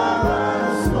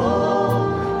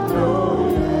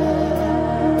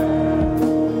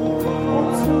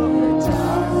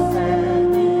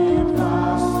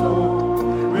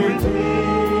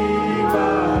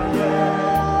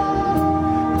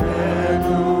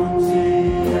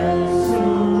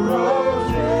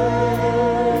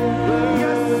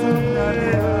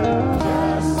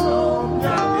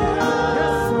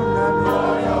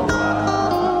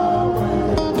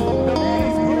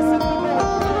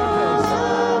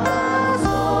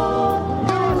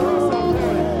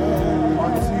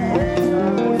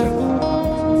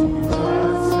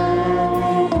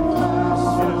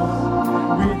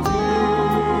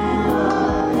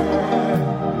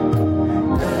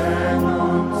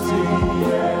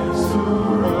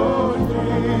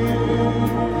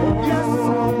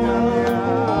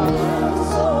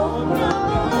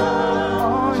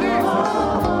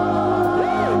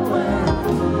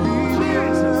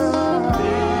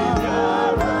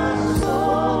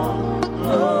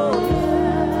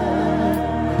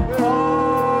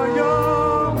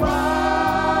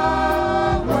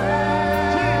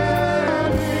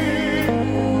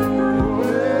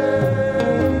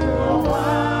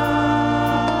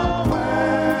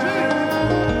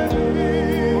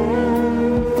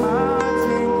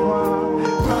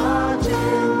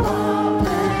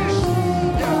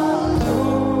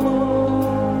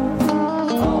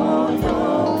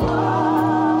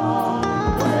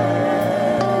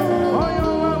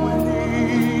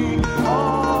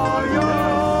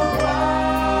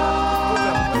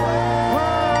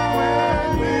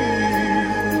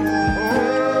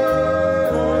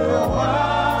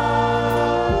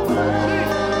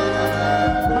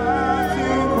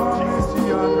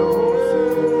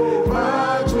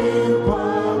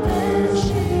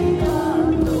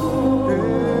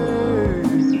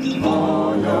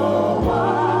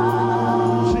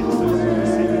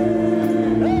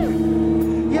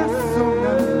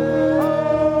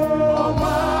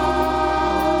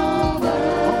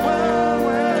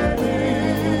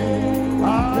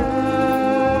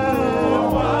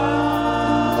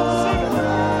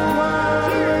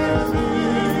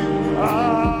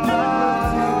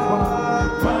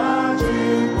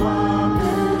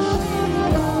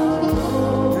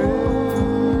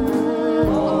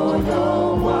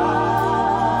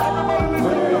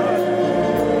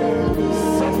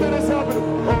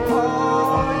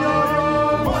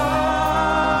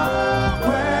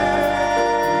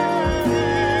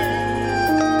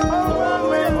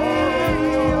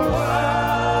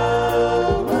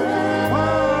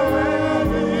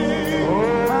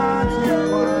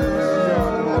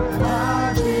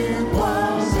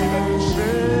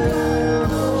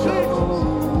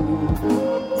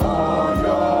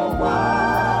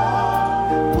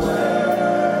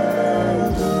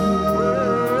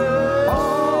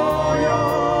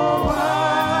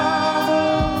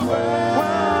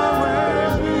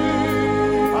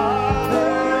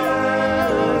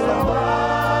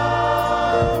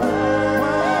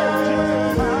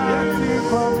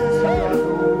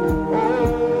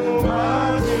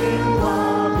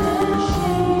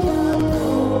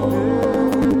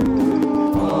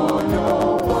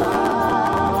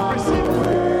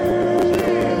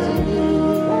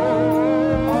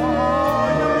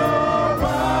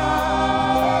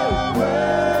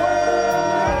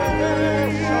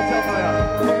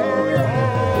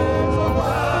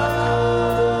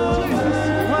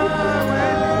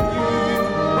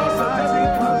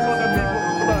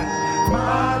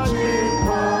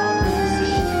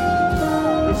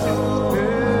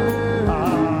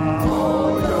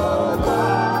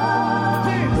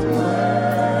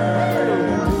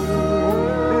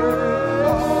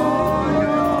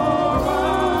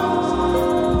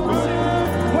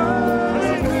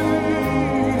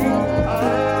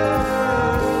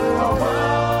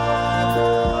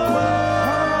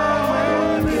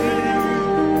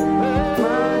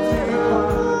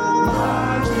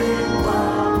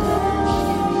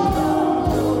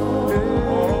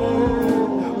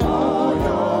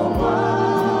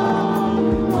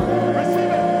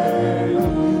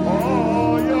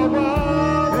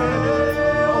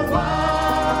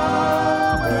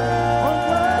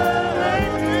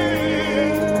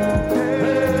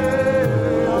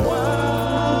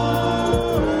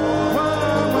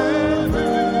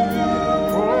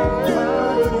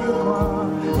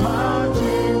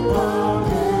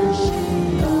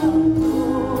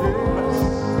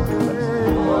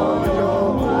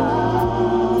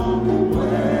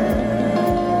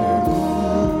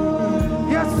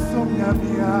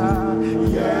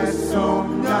 Yes, oh,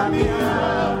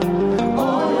 Nyamia.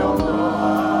 Oh, your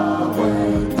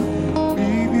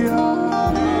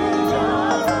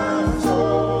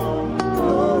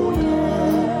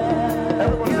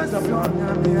Everybody lift up your hand.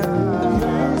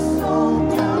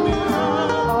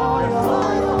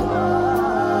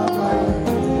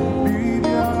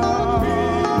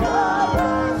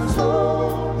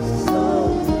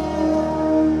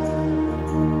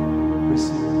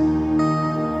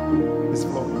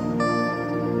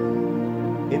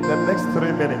 In the next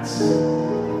 3 minutes,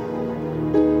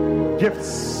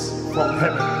 gifts from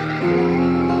heaven.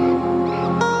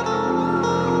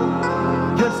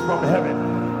 Gifts from heaven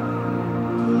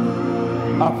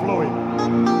are flowing.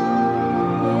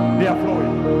 They are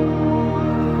flowing.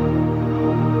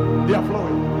 They are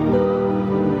flowing.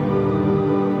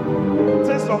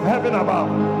 Things of heaven above.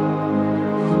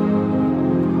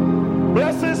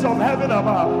 Blessings of heaven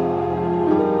above.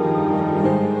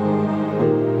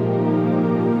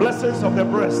 Blessings of the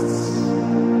breasts,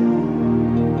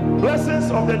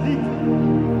 blessings of the deep.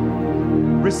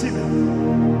 Receive it.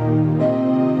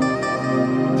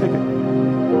 Take it.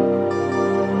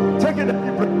 Take it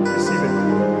and receive it.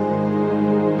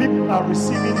 People are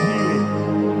receiving healing.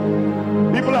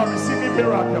 People are receiving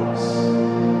miracles.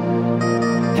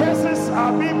 Curses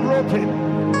are being broken.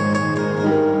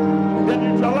 The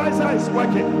neutralizer is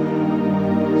working.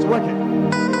 It's working.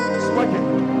 It's working.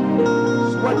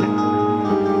 It's working.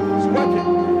 Working.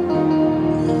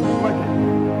 Working.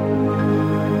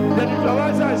 The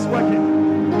neutralizer is working.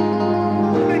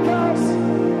 Because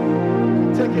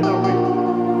taken away.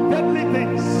 Deadly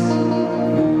things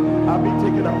are being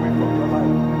taken away from your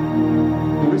life.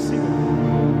 Receive it.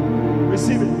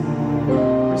 Receive it.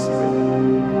 Receive it.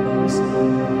 Receive it.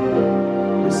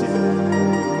 Receive it.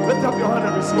 Lift up your hand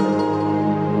and receive it.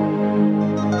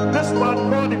 This one,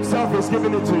 God himself is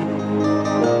giving it to you.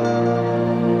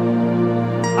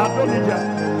 Adonijah,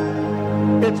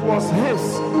 it was his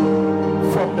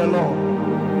from the Lord.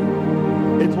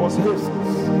 It was his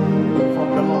from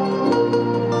the Lord.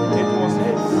 It was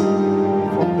his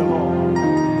from the Lord.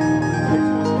 It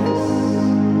was his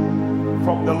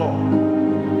from the Lord.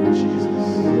 Jesus.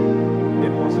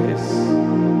 It was his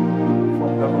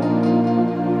from the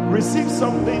Lord. Receive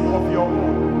something of your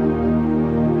own.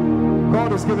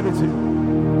 God is giving it to you.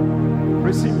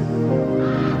 Receive it.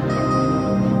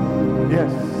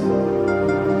 Yes.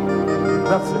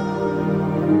 That's it.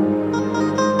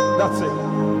 That's it.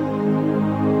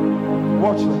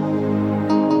 Watch them.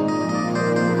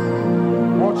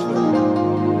 Watch them.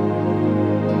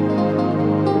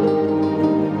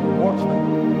 Watch them.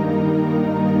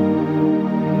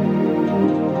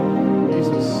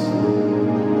 Jesus.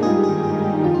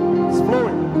 It's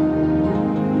flowing.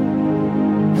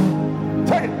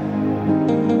 Take it.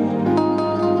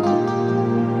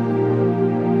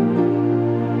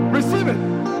 Receive it.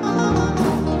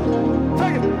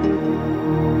 Take it.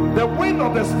 The wind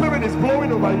of the Spirit is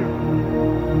blowing over you.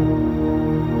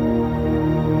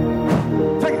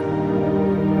 Take it.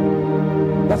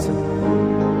 That's it.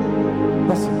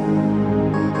 That's it.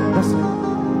 That's it.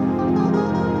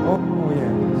 Oh,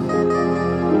 yes.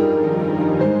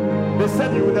 They said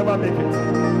you will never make it.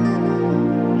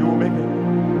 You will make it.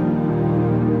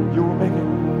 You will make it.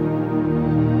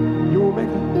 You will make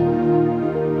it.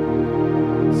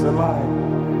 It's alive.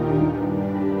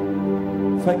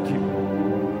 Thank you.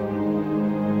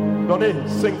 Donnie,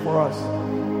 sing for us.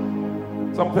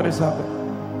 Something is happening.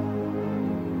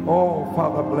 Oh,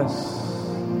 Father, bless.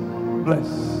 Bless.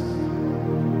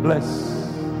 Bless.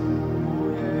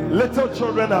 Little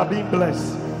children are being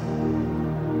blessed.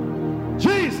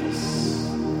 Jesus,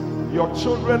 your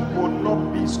children will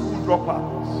not be school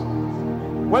dropouts.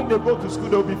 When they go to school,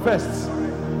 they'll be first.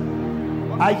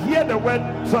 I hear the word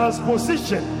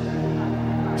transposition.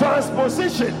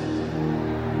 Transposition.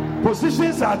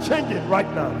 Positions are changing right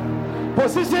now.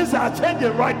 Positions are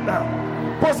changing right now.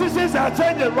 Positions are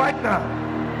changing right now.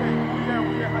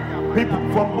 People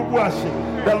from Bubuashi,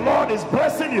 the Lord is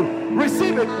blessing you.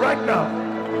 Receive it right now.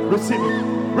 Receive it.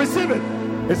 Receive it.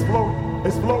 It's flowing.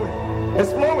 It's flowing.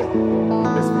 It's flowing.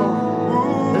 It's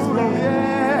flowing. It's flowing.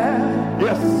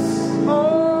 Yes.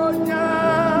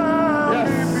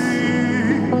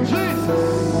 Yes. Jesus.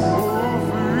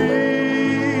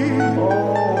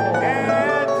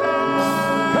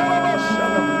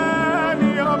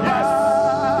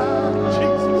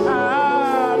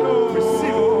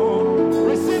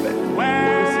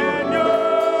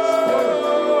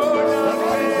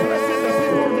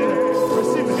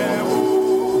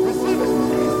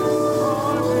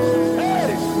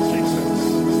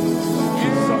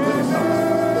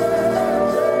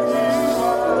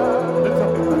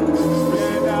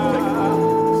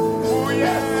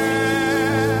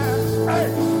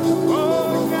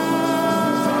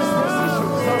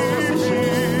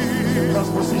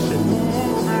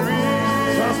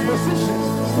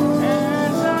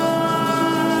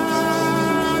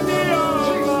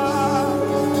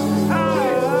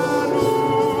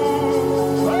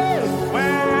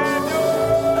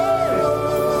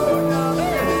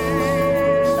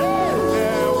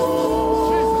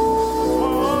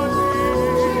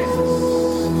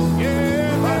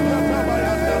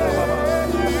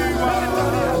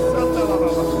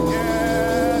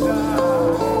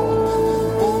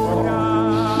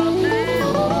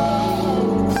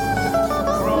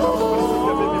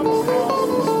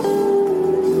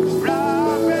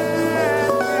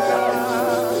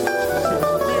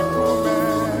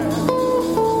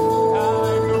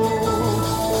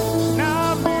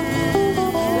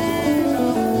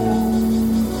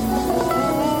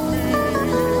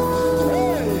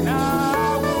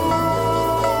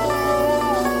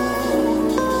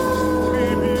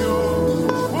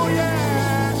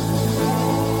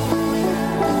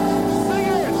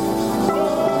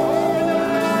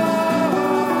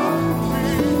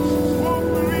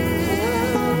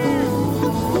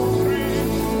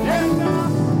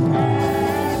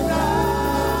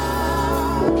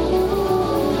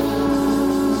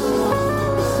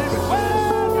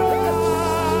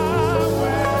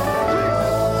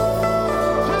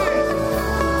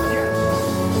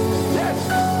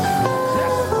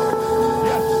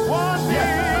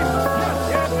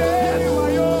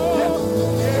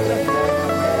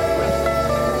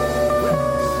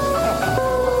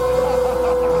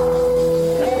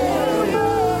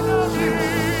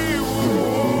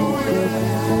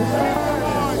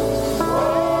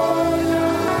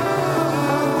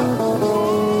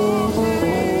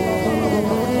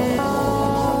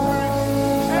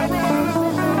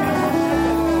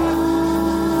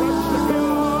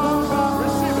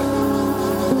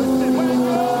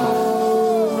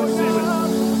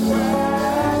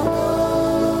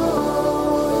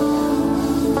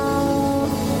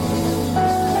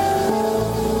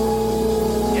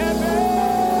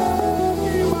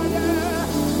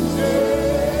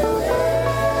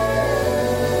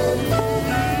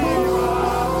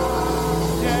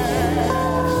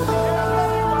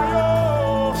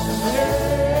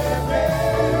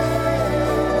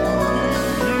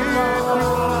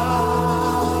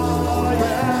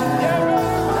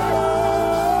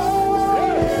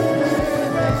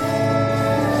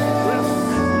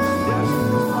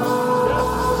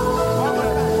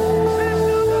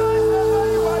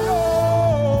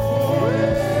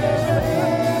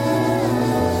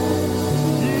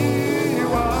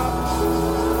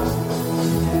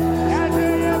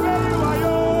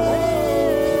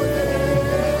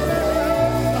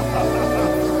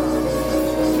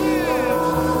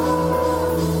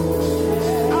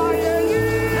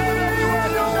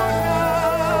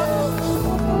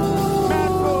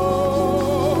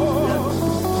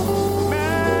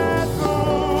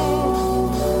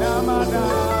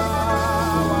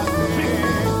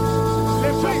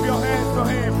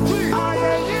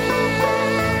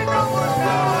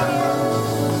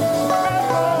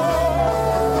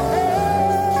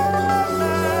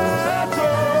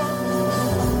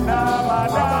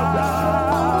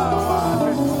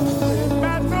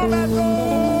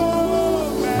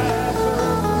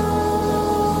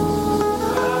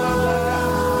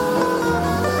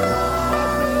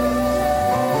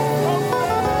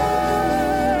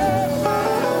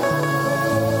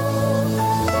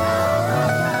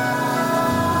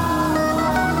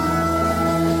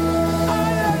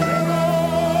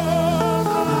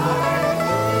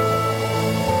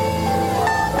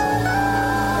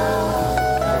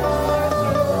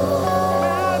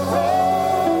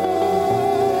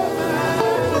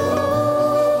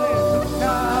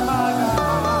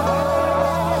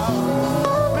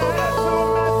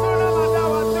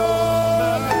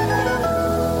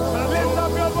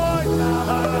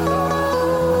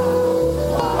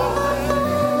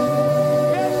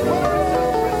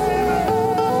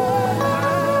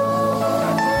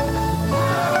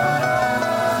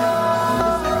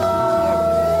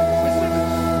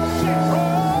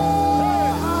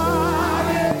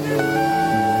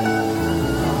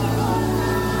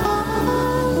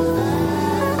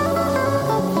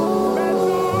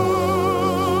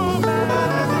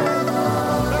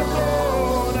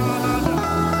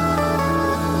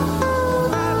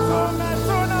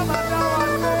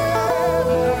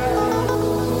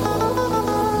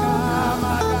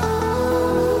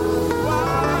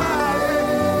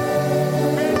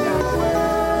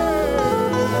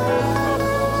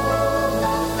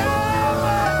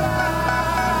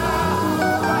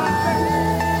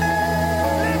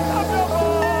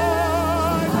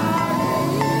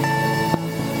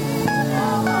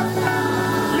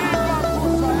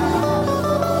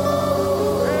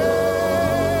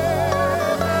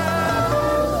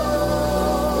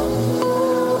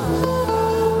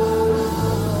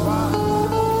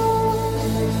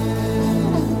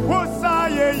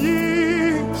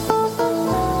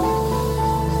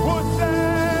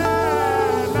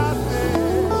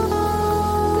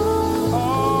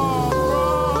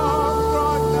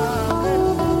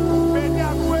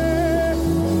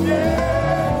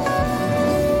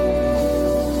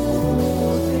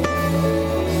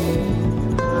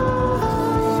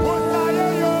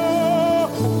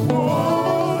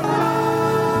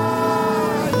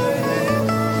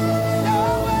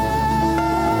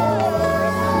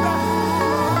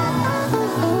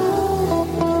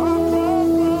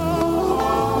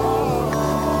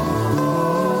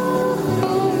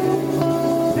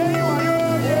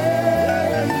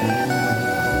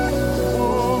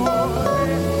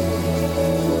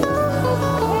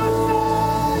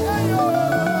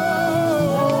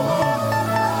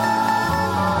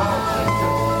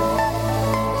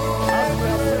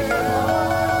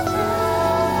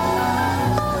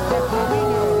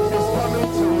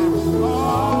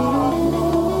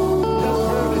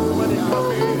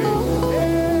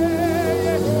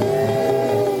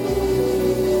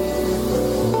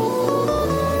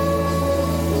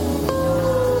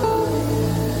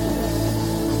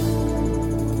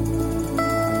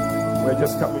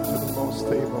 Let's come into the Lord's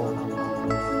table.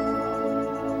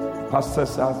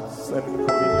 Pastors are sending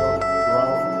communion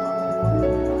around.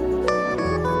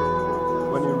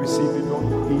 When you receive it,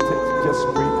 don't eat it, just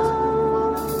wait.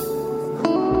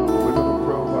 We're going to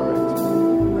pray over it.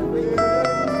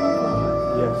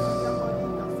 Yes.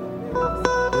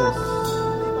 Yes.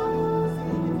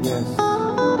 Yes.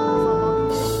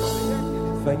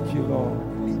 Thank you, Lord.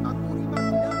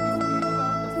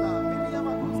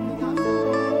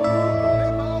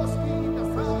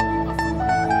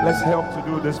 Let's help to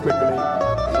do this quickly. I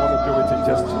want to do it in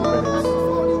just 2 minutes.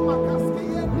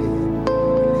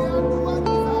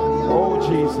 Oh,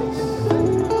 Jesus.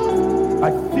 I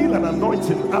feel an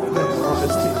anointing up there on the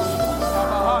stage.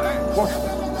 Watch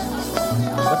that.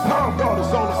 The power of God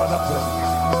is all over that place.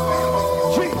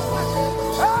 Jesus.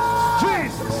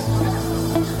 Jesus.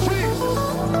 Jesus.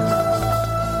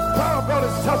 The power of God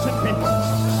is touching people.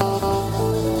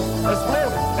 It's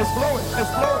flowing. It's flowing. It's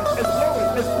flowing. It's flowing.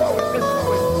 It's flowing. It's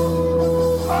flowing.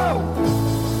 Oh,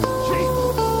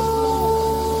 Jesus.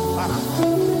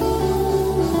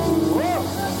 Whoa.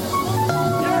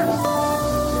 Yes.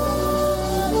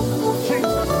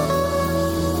 Jesus.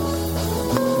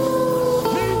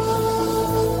 Jesus.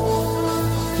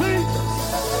 Jesus.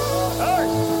 Hey.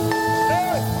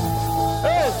 Hey.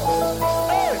 Hey.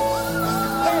 Hey.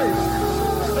 Hey.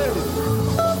 Hey.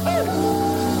 Hey.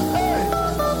 Hey.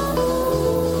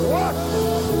 What?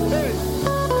 Hey.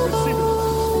 Receive it.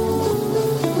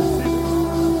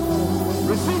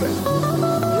 Receive it.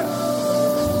 Yes.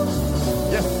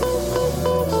 Yes.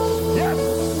 Yes.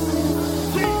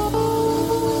 Jesus.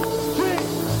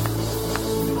 Jesus.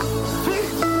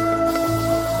 Jesus.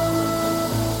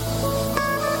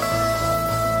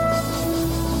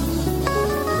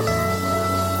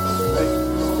 Thank you,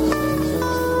 Lord.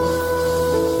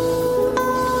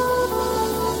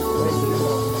 Thank you,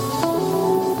 Lord.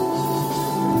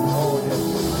 Oh, yes.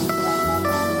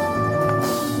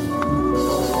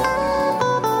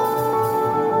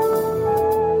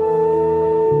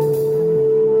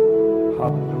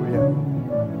 Hallelujah.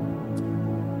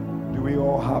 Do we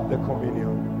all have the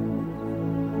communion?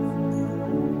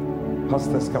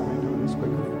 Pastors, can we do this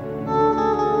quickly?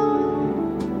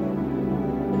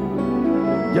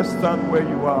 Just stand where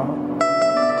you are.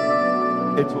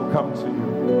 It will come to you.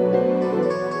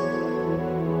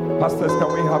 Pastors, can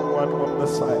we have one on the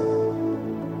side?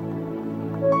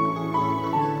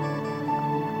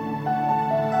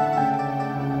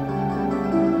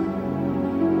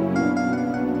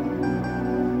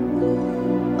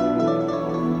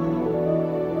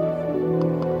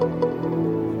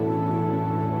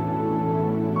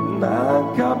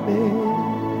 Nakame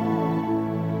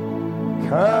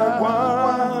kawa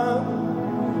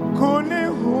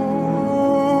Kunihu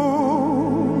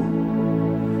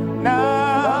na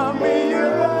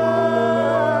mira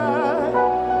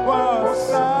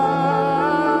wasanuso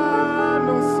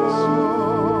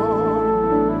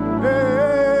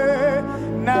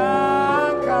na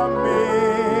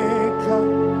kameka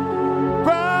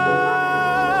kwa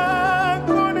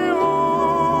kunihu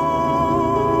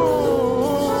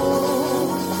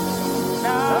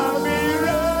na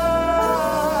mira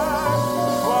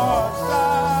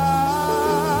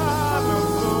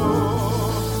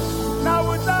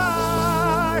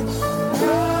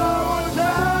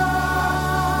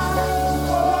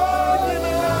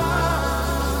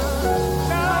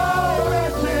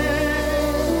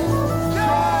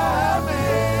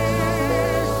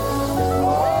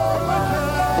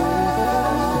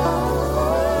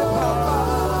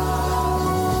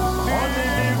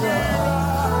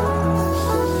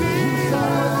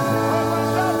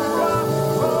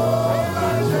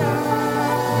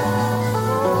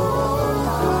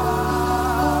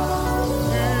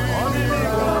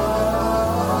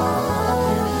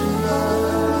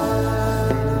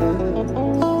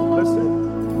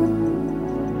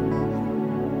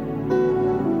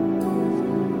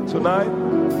Tonight,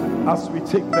 as we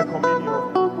take the communion,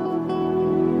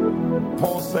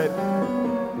 Paul said,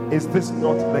 is this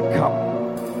not the cup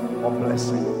of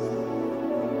blessing?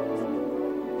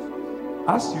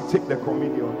 As you take the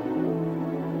communion,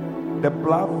 the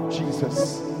blood of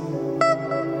Jesus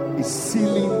is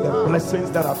sealing the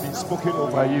blessings that have been spoken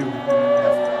over you.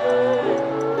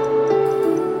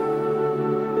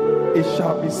 It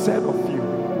shall be said of you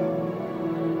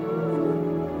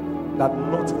that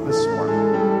not this one,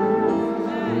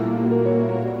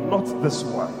 not this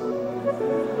one,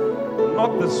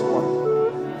 not this one,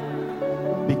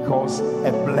 because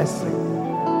a blessing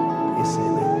is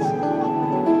in it.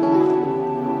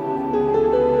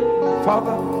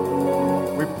 Father,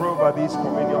 we pray over these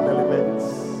communion elements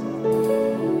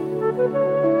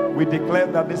We declare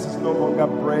that this is no longer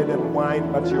bread and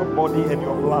wine, but your body and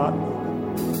your blood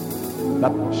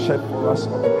that was shed for us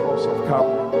on the cross of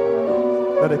Calvary.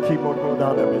 Let the keyboard go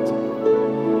down a bit.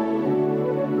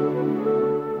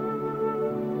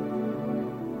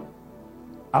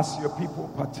 As your people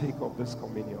partake of this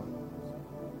communion,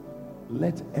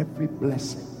 let every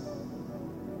blessing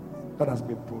that has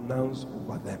been pronounced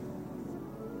over them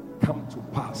come to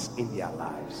pass in their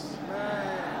lives.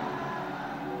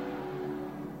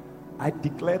 I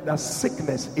declare that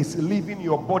sickness is leaving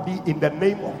your body in the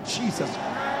name of Jesus.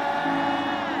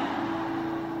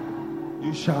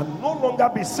 You shall no longer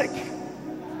be sick.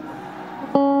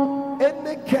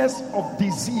 Any case of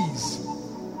disease,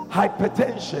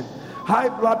 hypertension, high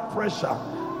blood pressure,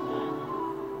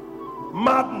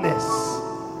 madness,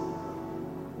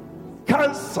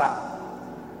 cancer,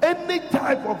 any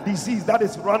type of disease that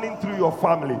is running through your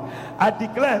family, I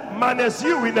declare minus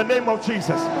you in the name of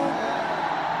Jesus.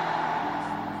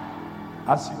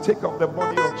 As you take up the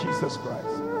body of Jesus Christ,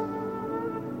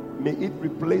 may it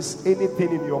replace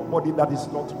anything in your body that is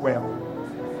not well,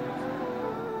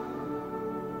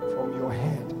 from your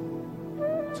head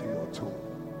to your toe.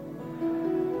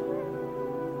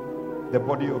 The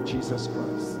body of Jesus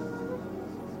Christ.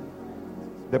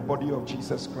 The body of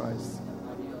Jesus Christ.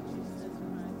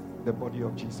 The body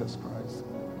of Jesus Christ.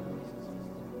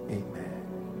 Amen.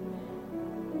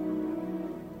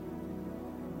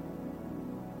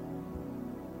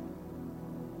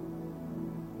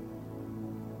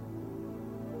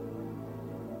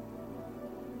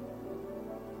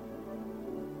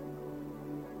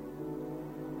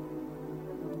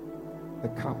 The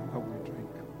cup that we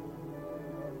drink,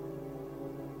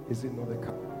 is it not a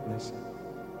cup of blessing?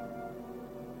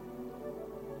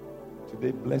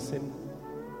 Today, blessing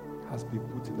has been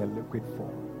put in a liquid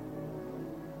form.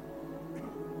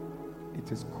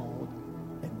 It is called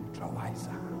a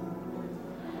neutralizer.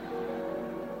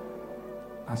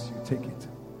 As you take it,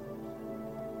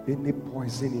 any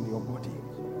poison in your body,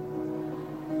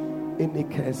 any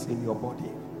curse in your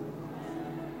body,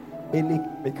 any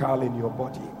chemical in your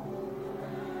body,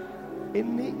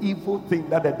 any evil thing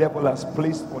that the devil has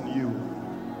placed on you,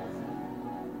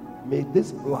 may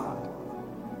this blood,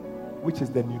 which is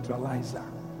the neutralizer,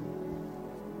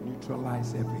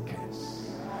 neutralize every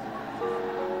curse.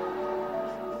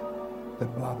 The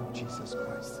blood of Jesus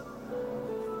Christ.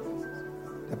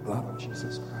 The blood of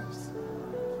Jesus Christ.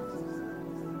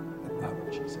 The blood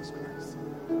of Jesus Christ.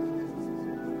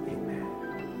 Amen.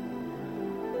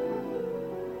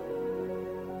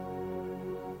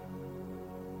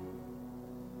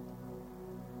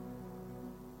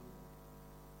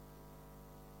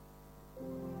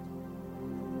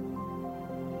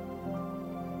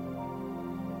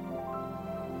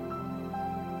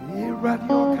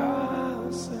 Radio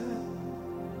casa,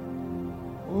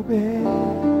 obey.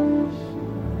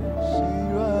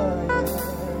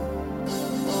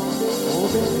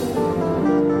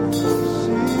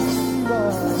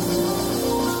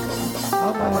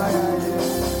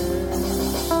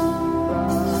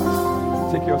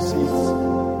 Take your seats.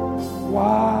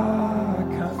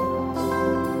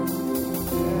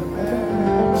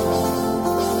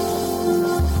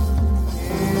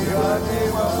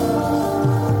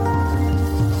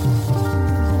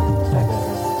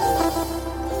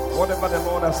 Whatever the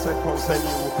Lord has said concerning you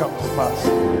will come to pass.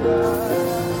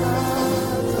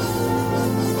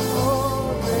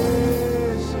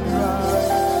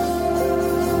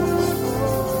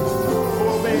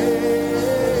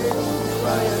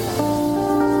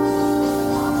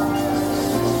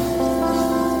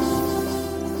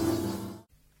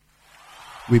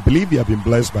 We believe you have been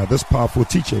blessed by this powerful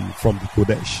teaching from the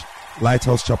Kodesh,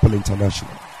 Lighthouse Chapel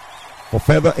International. For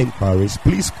further inquiries,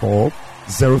 please call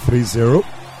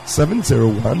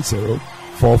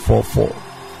 030-7010-444.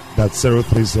 That's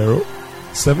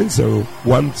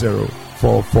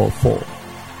 030-7010-444.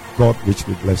 God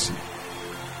richly bless you.